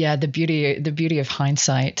 Yeah, the beauty of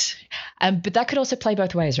hindsight. But that could also play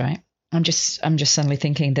both ways, right? I'm just suddenly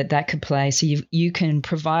thinking that could play. So you can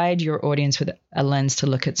provide your audience with a lens to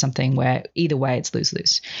look at something where either way it's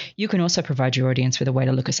lose-lose. You can also provide your audience with a way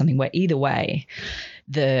to look at something where either way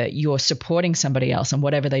you're supporting somebody else and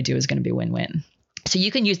whatever they do is going to be win-win. So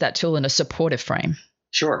you can use that tool in a supportive frame.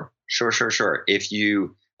 Sure. If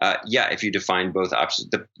you define both options,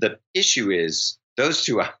 the issue is those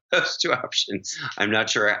two options. I'm not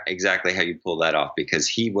sure exactly how you pull that off,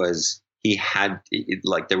 because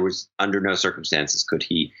there was under no circumstances could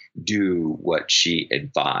he do what she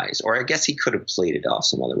advised, or I guess he could have played it off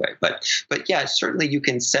some other way. But yeah, certainly you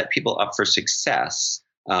can set people up for success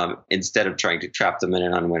instead of trying to trap them in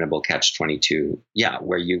an unwinnable catch-22. Yeah,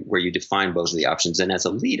 where you define both of the options, and as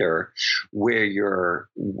a leader, where you're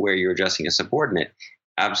addressing a subordinate,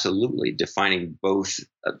 absolutely defining both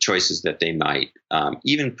choices that they might,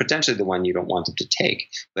 even potentially the one you don't want them to take,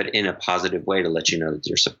 but in a positive way to let you know that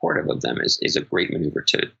you're supportive of them is a great maneuver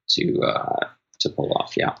to pull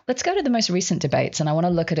off. Yeah. Let's go to the most recent debates, and I want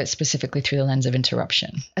to look at it specifically through the lens of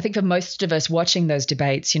interruption. I think for most of us watching those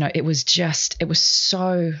debates, it was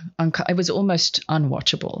almost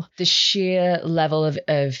unwatchable. The sheer level of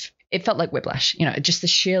it felt like whiplash, just the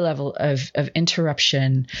sheer level of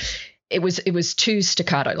interruption. It was too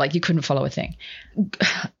staccato, like you couldn't follow a thing.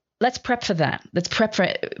 Let's prep for that. Let's prep for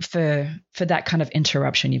that kind of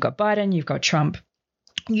interruption. You've got Biden, you've got Trump.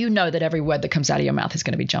 You know that every word that comes out of your mouth is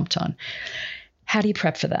going to be jumped on. How do you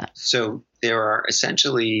prep for that? So there are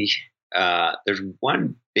essentially there's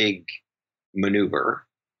one big maneuver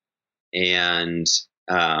and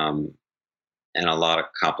a lot of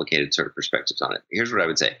complicated sort of perspectives on it. Here's what I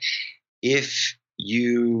would say: if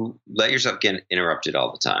you let yourself get interrupted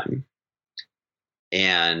all the time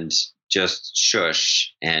and just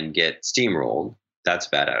shush and get steamrolled, that's a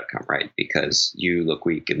bad outcome, right? Because you look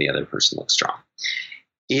weak and the other person looks strong.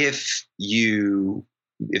 If the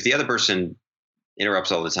other person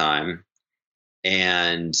interrupts all the time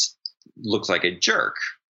and looks like a jerk,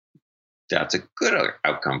 that's a good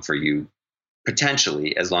outcome for you,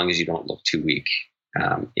 potentially, as long as you don't look too weak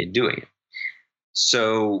in doing it.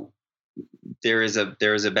 So there is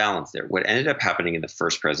a balance there. What ended up happening in the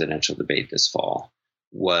first presidential debate this fall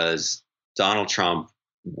was Donald Trump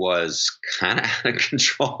was kind of out of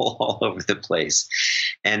control all over the place.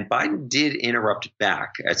 And Biden did interrupt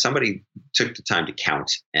back. Somebody took the time to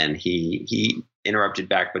count, and he interrupted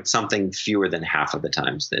back, but something fewer than half of the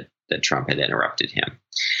times that Trump had interrupted him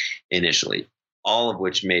initially, all of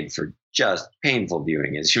which made for just painful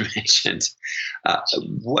viewing, as you mentioned.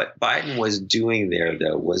 What Biden was doing there,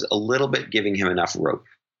 though, was a little bit giving him enough rope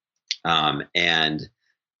and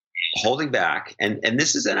holding back. And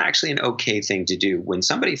this is actually an okay thing to do. When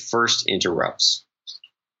somebody first interrupts,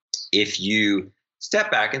 if you step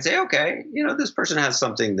back and say, okay, this person has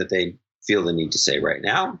something that they feel the need to say right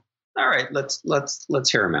now. All right, let's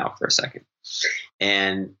hear them out for a second.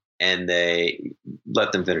 And they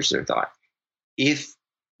let them finish their thought. If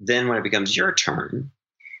then when it becomes your turn,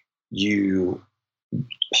 you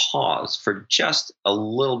pause for just a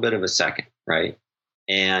little bit of a second, right?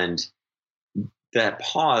 And that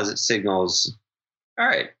pause signals, all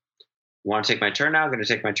right, want to take my turn now? I'm going to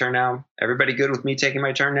take my turn now. Everybody good with me taking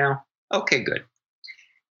my turn now? Okay, good.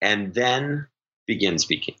 And then begin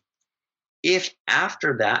speaking. If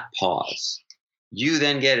after that pause, you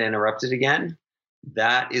then get interrupted again,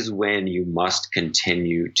 that is when you must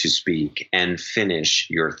continue to speak and finish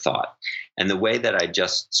your thought. And the way that I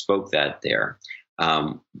just spoke that there,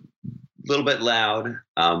 little bit loud,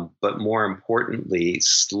 but more importantly,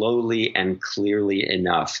 slowly and clearly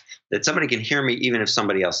enough that somebody can hear me even if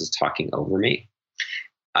somebody else is talking over me.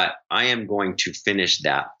 I am going to finish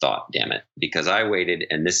that thought, damn it, because I waited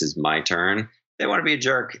and this is my turn. They want to be a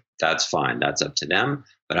jerk. That's fine. That's up to them.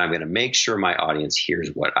 But I'm going to make sure my audience hears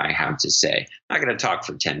what I have to say. I'm not going to talk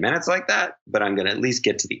for 10 minutes like that, but I'm going to at least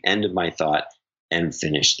get to the end of my thought and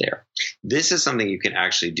finish there. This is something you can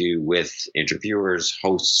actually do with interviewers,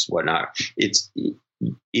 hosts, whatnot. It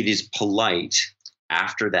is polite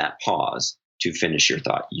after that pause to finish your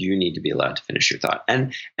thought. You need to be allowed to finish your thought.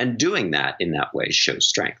 And doing that in that way shows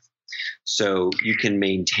strength. So you can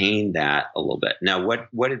maintain that a little bit. Now,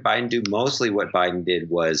 what did Biden do? Mostly what Biden did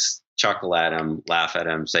was chuckle at him, laugh at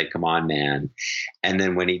him, say, come on, man. And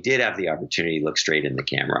then when he did have the opportunity, look straight in the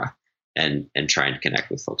camera and try and connect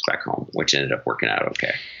with folks back home, which ended up working out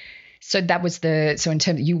okay. So that was so in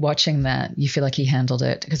terms of you watching that, you feel like he handled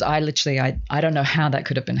it? Because I don't know how that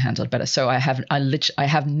could have been handled better. So I have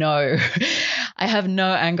no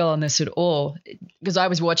angle on this at all, because I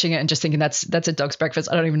was watching it and just thinking that's a dog's breakfast.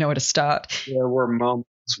 I don't even know where to start. There were moments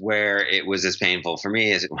where it was as painful for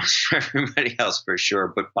me as it was for everybody else, for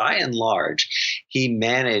sure. But by and large, he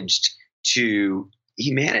managed to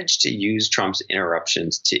use Trump's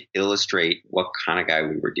interruptions to illustrate what kind of guy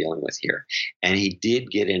we were dealing with here. And he did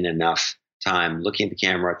get in enough time looking at the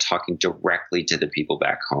camera, talking directly to the people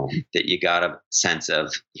back home, that you got a sense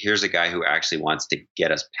of, here's a guy who actually wants to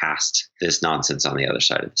get us past this nonsense on the other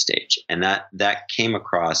side of the stage. And that came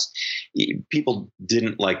across. People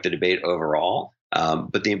didn't like the debate overall.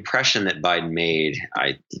 But the impression that Biden made,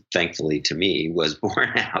 thankfully to me, was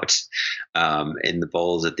borne out in the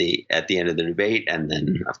polls at the end of the debate, and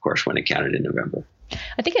then, of course, when it counted in November.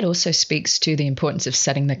 I think it also speaks to the importance of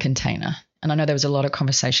setting the container. And I know there was a lot of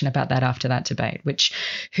conversation about that after that debate,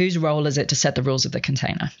 whose role is it to set the rules of the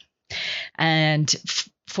container? And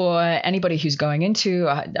for anybody who's going into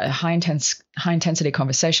a high intensity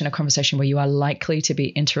conversation, a conversation where you are likely to be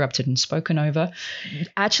interrupted and spoken over,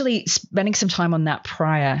 actually spending some time on that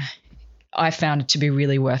prior, I found it to be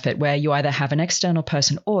really worth it, where you either have an external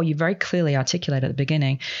person or you very clearly articulate at the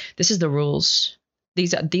beginning, this is the rules.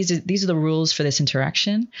 These are the rules for this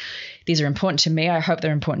interaction. These are important to me. I hope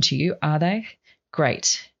they're important to you. Are they?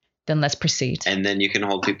 Great. Then let's proceed. And then you can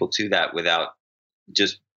hold people to that without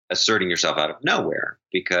just asserting yourself out of nowhere,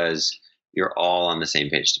 because you're all on the same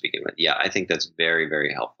page to begin with. Yeah, I think that's very,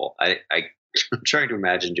 very helpful. I'm trying to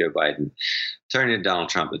imagine Joe Biden turning to Donald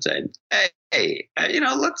Trump and saying, "Hey,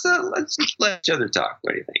 let's let each other talk.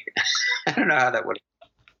 What do you think?" I don't know how that would.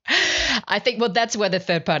 I think, well, that's where the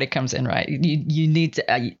third party comes in, right? You need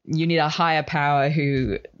a higher power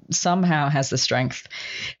who somehow has the strength.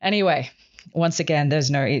 Anyway, once again,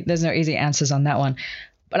 there's no easy answers on that one.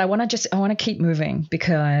 But I want to keep moving,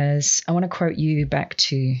 because I want to quote you back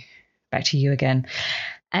to you again.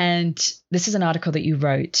 And this is an article that you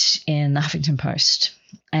wrote in the Huffington Post,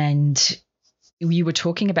 and you were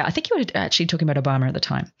talking about, I think you were actually talking about Obama at the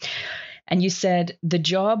time. And you said the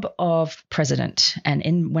job of president,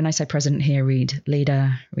 and when I say president here, read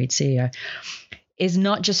leader, read CEO, is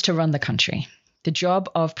not just to run the country. The job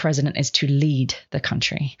of president is to lead the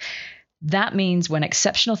country. That means when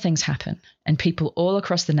exceptional things happen and people all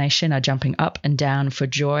across the nation are jumping up and down for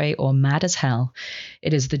joy or mad as hell,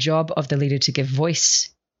 it is the job of the leader to give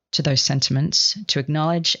voice to those sentiments, to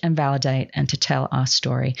acknowledge and validate, and to tell our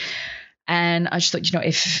story. And I just thought,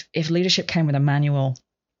 if leadership came with a manual,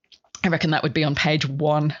 I reckon that would be on page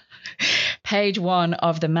one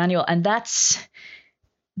of the manual. And that's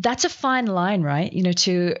a fine line, right?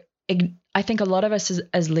 I think a lot of us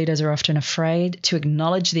as leaders are often afraid to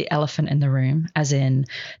acknowledge the elephant in the room, as in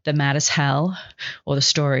the mad as hell or the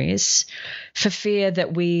stories, for fear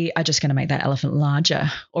that we are just going to make that elephant larger,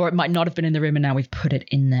 or it might not have been in the room and now we've put it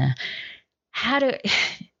in there. How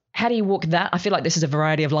do you walk that? I feel like this is a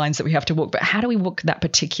variety of lines that we have to walk, but how do we walk that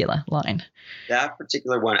particular line? That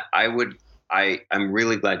particular one, I'm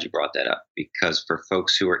really glad you brought that up, because for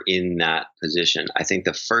folks who are in that position, I think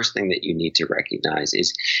the first thing that you need to recognize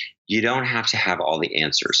is you don't have to have all the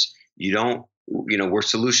answers. We're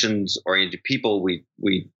solutions oriented people. We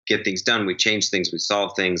get things done. We change things. We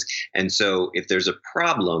solve things. And so if there's a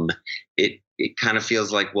problem, it kind of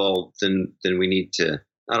feels like, well, then we need to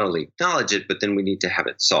not only acknowledge it, but then we need to have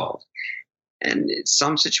it solved. And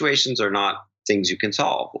some situations are not things you can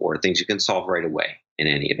solve, or things you can solve right away in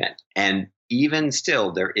any event. And even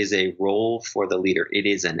still, there is a role for the leader. It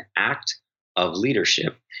is an act of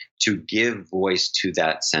leadership to give voice to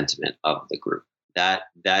that sentiment of the group. That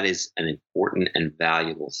is an important and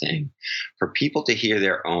valuable thing for people to hear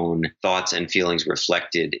their own thoughts and feelings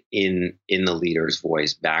reflected in the leader's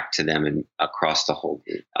voice back to them and across the whole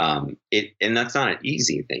group. And that's not an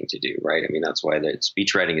easy thing to do, right? I mean, that's why the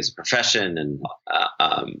speech writing is a profession, and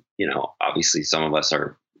obviously some of us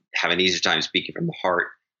have an easier time speaking from the heart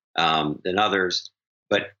than others.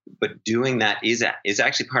 But doing that is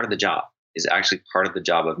actually part of the job. Is actually part of the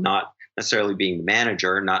job of not necessarily being the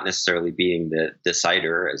manager, not necessarily being the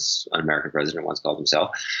decider, as an American president once called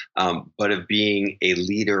himself, but of being a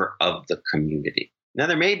leader of the community. Now,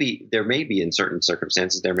 there may be in certain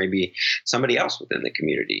circumstances, there may be somebody else within the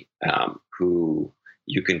community who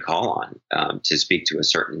you can call on to speak to a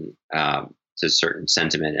certain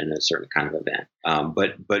sentiment and a certain kind of event.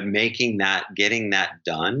 But getting that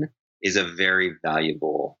done is a very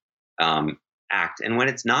valuable act. And when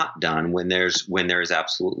it's not done, when there is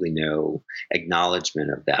absolutely no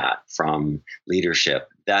acknowledgement of that from leadership,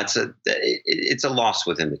 it's a loss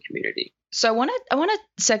within the community. So I want to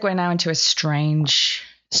segue now into a strange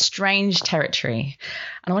territory.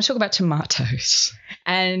 And I want to talk about tomatoes.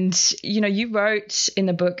 And, you wrote in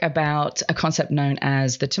the book about a concept known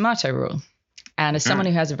as the tomato rule. And as someone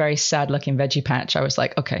who has a very sad looking veggie patch, I was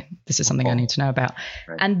like, okay, this is something I need to know about.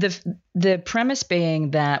 Right. And the premise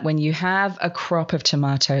being that when you have a crop of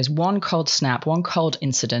tomatoes, one cold snap, one cold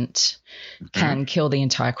incident can kill the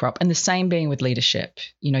entire crop. And the same being with leadership.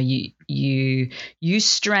 You use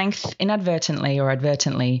strength inadvertently or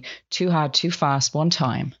advertently too hard, too fast, one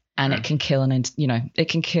time. And it can kill it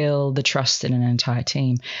can kill the trust in an entire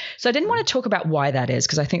team. So I didn't want to talk about why that is,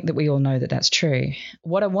 because I think that we all know that that's true.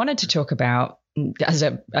 What I wanted to talk about as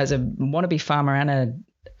a wannabe farmer and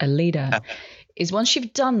a leader is once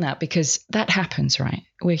you've done that, because that happens, right?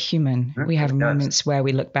 We're human. We have moments where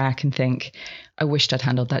we look back and think, I wished I'd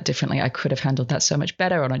handled that differently. I could have handled that so much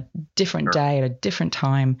better on a different day at a different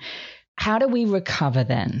time. How do we recover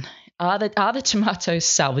then? Are the tomatoes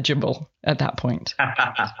salvageable at that point?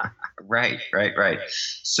 Right.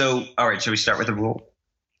 So, all right, shall we start with the rule?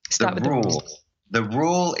 The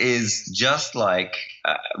rule is just like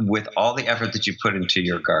with all the effort that you put into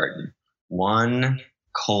your garden, one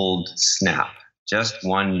cold snap, just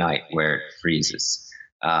one night where it freezes,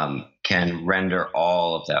 can render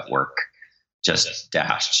all of that work just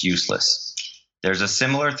dashed, useless. There's a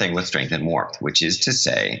similar thing with strength and warmth, which is to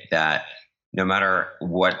say that no matter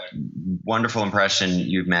what wonderful impression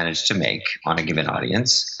you've managed to make on a given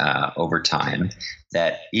audience over time,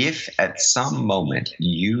 that if at some moment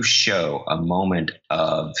you show a moment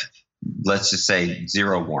of, let's just say,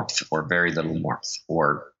 zero warmth or very little warmth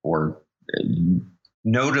or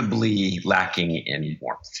notably lacking in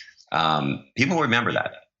warmth, people remember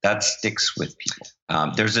that. That sticks with people.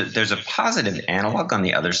 There's a positive analog on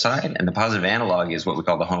the other side, and the positive analog is what we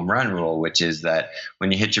call the home run rule, which is that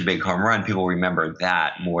when you hit your big home run, people remember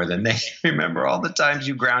that more than they remember all the times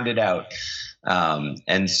you grounded out.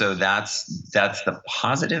 And so that's the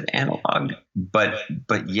positive analog. But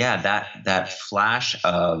yeah, that flash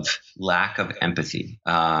of lack of empathy,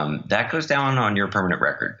 that goes down on your permanent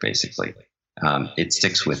record, basically. It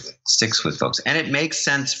sticks with folks, and it makes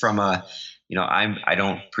sense from a. I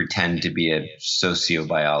don't pretend to be a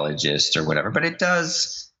sociobiologist or whatever, but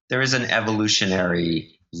there is an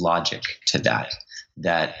evolutionary logic to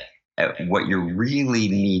that what you really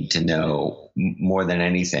need to know more than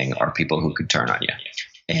anything are people who could turn on you.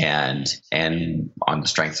 And on the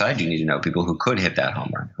strength side, you need to know people who could hit that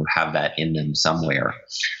home run, who have that in them somewhere.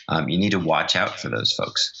 You need to watch out for those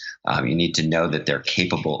folks. You need to know that they're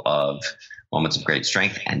capable of moments of great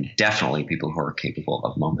strength, and definitely people who are capable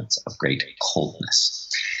of moments of great coldness.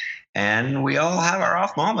 And we all have our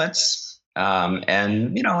off moments.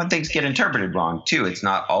 And when things get interpreted wrong too, it's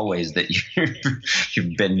not always that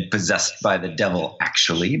you've been possessed by the devil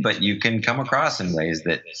actually, but you can come across in ways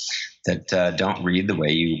that don't read the way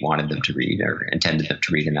you wanted them to read or intended them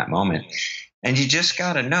to read in that moment. And you just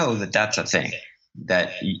got to know that that's a thing.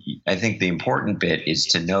 That I think the important bit is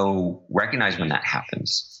to recognize when that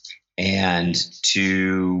happens. And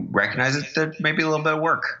to recognize that there may be a little bit of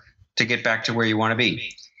work to get back to where you want to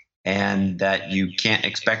be. And that you can't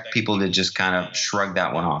expect people to just kind of shrug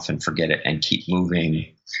that one off and forget it and keep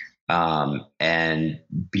moving and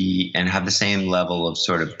have the same level of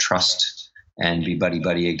sort of trust and be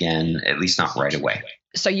buddy-buddy again, at least not right away.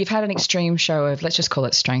 So you've had an extreme show of, let's just call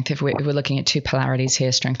it strength. If we're looking at two polarities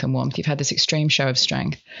here, strength and warmth, you've had this extreme show of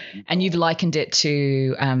strength, and you've likened it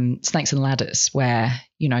to snakes and ladders, where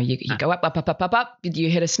you go up, you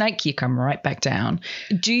hit a snake, you come right back down.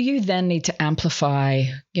 Do you then need to amplify,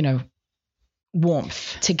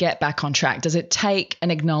 warmth to get back on track? Does it take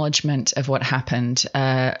an acknowledgement of what happened,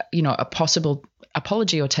 a possible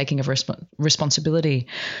apology or taking of responsibility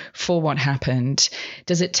for what happened?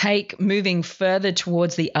 Does it take moving further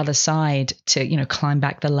towards the other side to, climb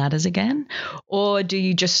back the ladders again? Or do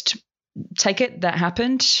you just take it that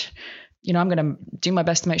happened? I'm going to do my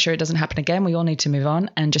best to make sure it doesn't happen again. We all need to move on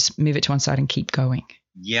and just move it to one side and keep going.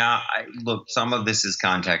 Yeah, look, some of this is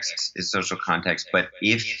context, is social context, but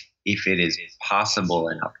if it is possible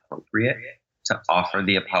and appropriate to offer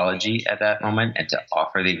the apology at that moment and to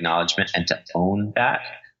offer the acknowledgement and to own that,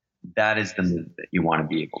 that is the move that you want to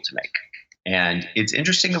be able to make. And it's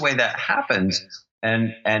interesting the way that happens.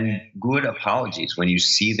 And good apologies, when you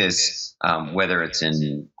see this, whether it's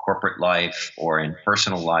in corporate life or in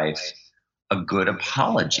personal life, a good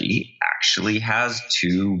apology actually has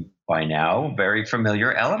two, by now, very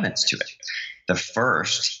familiar elements to it. The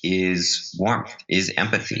first is warmth, is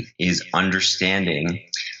empathy, is understanding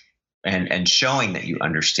and showing that you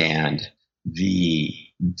understand the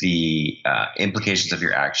implications of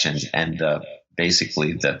your actions and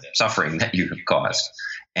basically the suffering that you have caused.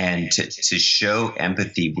 And to show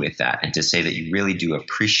empathy with that and to say that you really do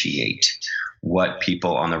appreciate what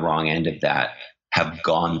people on the wrong end of that have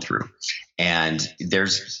gone through. And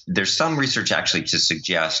there's some research actually to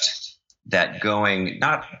suggest that going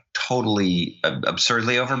not totally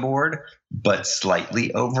absurdly overboard, but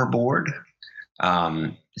slightly overboard,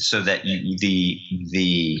 so that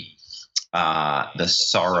the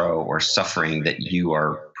sorrow or suffering that you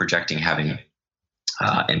are projecting having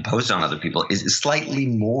imposed on other people is slightly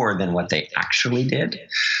more than what they actually did,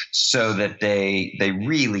 so that they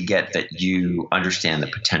really get that you understand the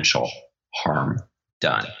potential harm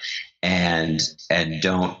done, and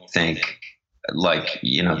don't think like,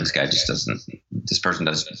 this person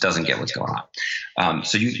doesn't get what's going on.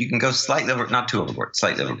 So you can go slightly over, not too overboard,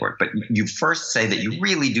 slightly overboard, but you first say that you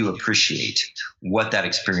really do appreciate what that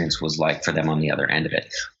experience was like for them on the other end of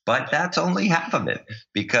it. But that's only half of it,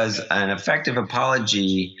 because an effective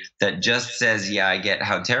apology that just says, yeah, I get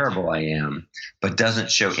how terrible I am, but doesn't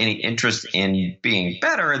show any interest in being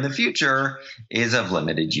better in the future is of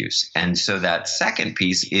limited use. And so that second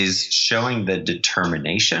piece is showing the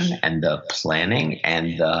determination and the planning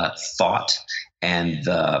and the thought and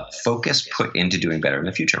the focus put into doing better in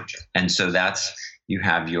the future. And so you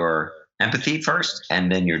have your empathy first,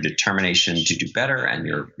 and then your determination to do better, and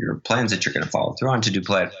your plans that you're going to follow through on to do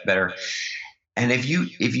better. And if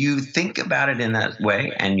you think about it in that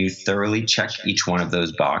way and you thoroughly check each one of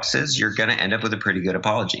those boxes, you're going to end up with a pretty good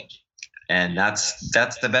apology. And that's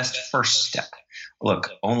the best first step.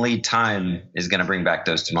 Look, only time is going to bring back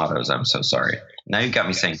those tomatoes. I'm so sorry. Now you've got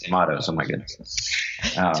me saying tomatoes. Oh my goodness.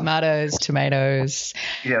 Tomatoes.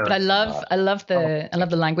 Yeah, but I love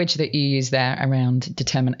the language that you use there around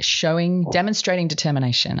demonstrating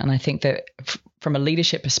determination. And I think that from a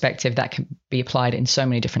leadership perspective, that can be applied in so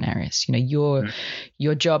many different areas. Your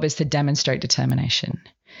job is to demonstrate determination.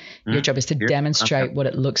 Your job is to demonstrate what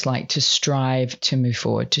it looks like to strive to move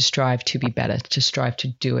forward, to strive to be better, to strive to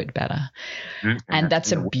do it better. And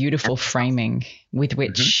that's a beautiful framing with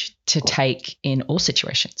which to take in all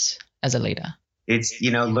situations as a leader. It's,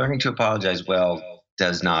 learning to apologize well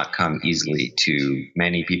does not come easily to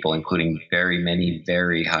many people, including very many,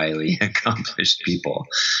 very highly accomplished people.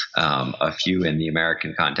 A few in the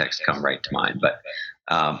American context come right to mind, but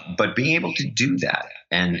being able to do that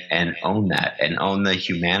and own that and own the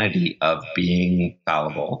humanity of being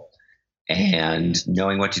fallible and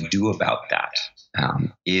knowing what to do about that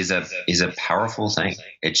is a powerful thing.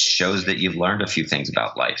 It shows that you've learned a few things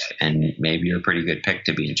about life, and maybe you're a pretty good pick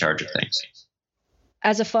to be in charge of things.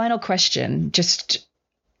 As a final question, just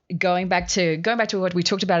going back to what we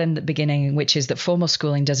talked about in the beginning, which is that formal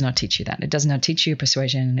schooling does not teach you that. It does not teach you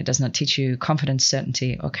persuasion. It does not teach you confidence,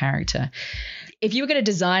 certainty, or character. If you were going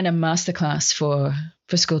to design a masterclass for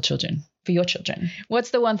school children, for your children, what's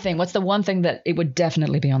the one thing that it would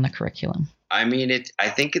definitely be on the curriculum? I mean, I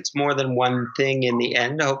think it's more than one thing in the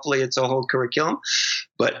end. Hopefully it's a whole curriculum.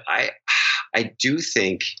 But I do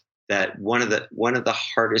think that one of the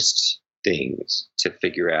hardest things to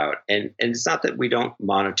figure out, and it's not that we don't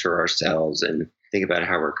monitor ourselves and think about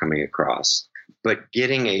how we're coming across, but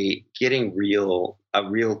getting a real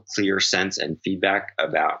clear sense and feedback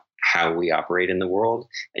about how we operate in the world.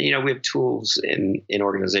 And we have tools in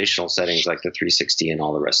organizational settings like the 360 and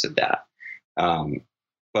all the rest of that.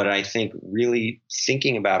 But I think really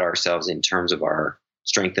thinking about ourselves in terms of our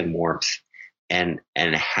strength and warmth and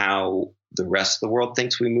how the rest of the world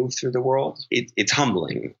thinks we move through the world, it's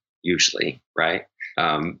humbling usually, right?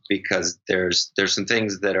 Because there's some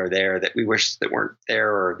things that are there that we wish that weren't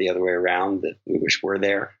there, or the other way around, that we wish were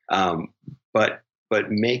there. But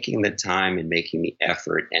making the time and making the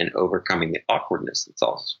effort and overcoming the awkwardness that's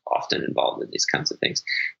often involved in these kinds of things,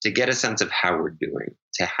 to get a sense of how we're doing,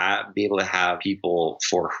 to be able to have people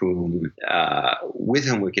with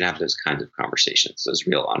whom we can have those kinds of conversations, those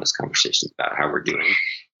real honest conversations about how we're doing,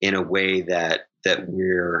 in a way that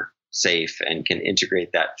we're safe and can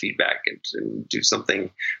integrate that feedback and do something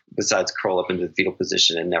besides curl up into the fetal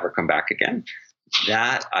position and never come back again.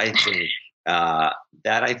 That I think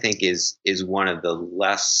is one of the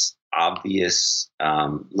less obvious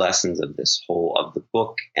lessons of the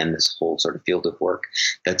book and this whole sort of field of work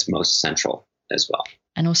that's most central as well.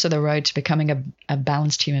 And also the road to becoming a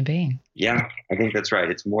balanced human being. Yeah, I think that's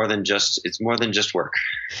right. It's more than just work.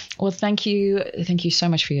 Well, thank you so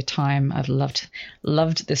much for your time. I've loved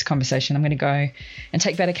this conversation. I'm going to go and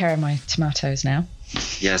take better care of my tomatoes now.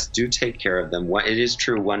 Yes, do take care of them. It is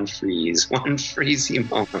true, one freezy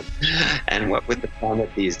moment. And what with the climate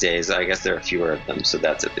these days, I guess there are fewer of them, so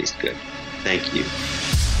that's at least good. Thank you.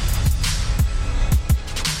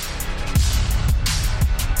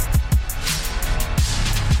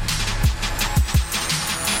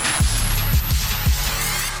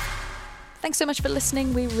 Thanks so much for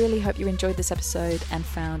listening. We really hope you enjoyed this episode and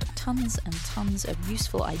found tons and tons of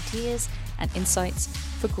useful ideas and insights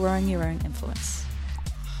for growing your own influence.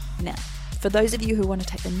 Now, for those of you who want to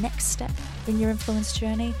take the next step in your influence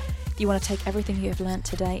journey, if you want to take everything you have learned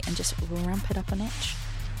today and just ramp it up a notch,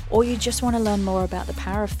 or you just want to learn more about the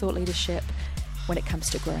power of thought leadership when it comes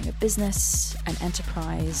to growing a business, an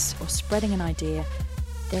enterprise, or spreading an idea,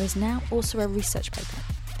 there is now also a research paper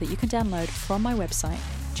that you can download from my website,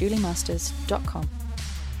 juliemasters.com.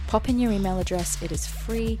 Pop in your email address. It is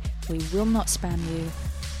free. We will not spam you,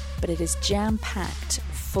 but it is jam-packed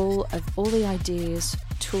full of all the ideas,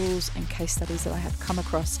 tools, and case studies that I have come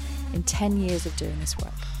across in 10 years of doing this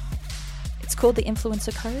work. It's called the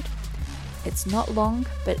Influencer Code. It's not long,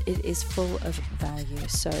 but it is full of value.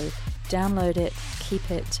 So download it, keep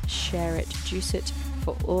it, share it, juice it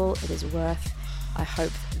for all it is worth. I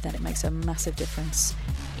hope that it makes a massive difference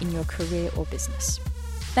in your career or business.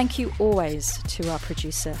 Thank you always to our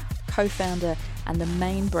producer, co-founder, and the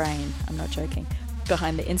main brain, I'm not joking,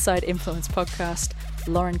 behind the Inside Influence podcast,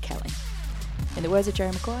 Lauren Kelly. In the words of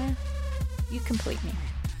Jerry Maguire, you complete me.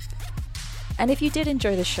 And if you did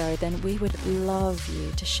enjoy the show, then we would love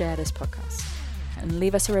you to share this podcast and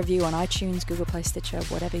leave us a review on iTunes, Google Play, Stitcher,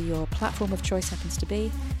 whatever your platform of choice happens to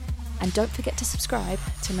be. And don't forget to subscribe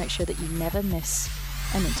to make sure that you never miss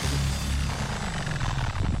an interview.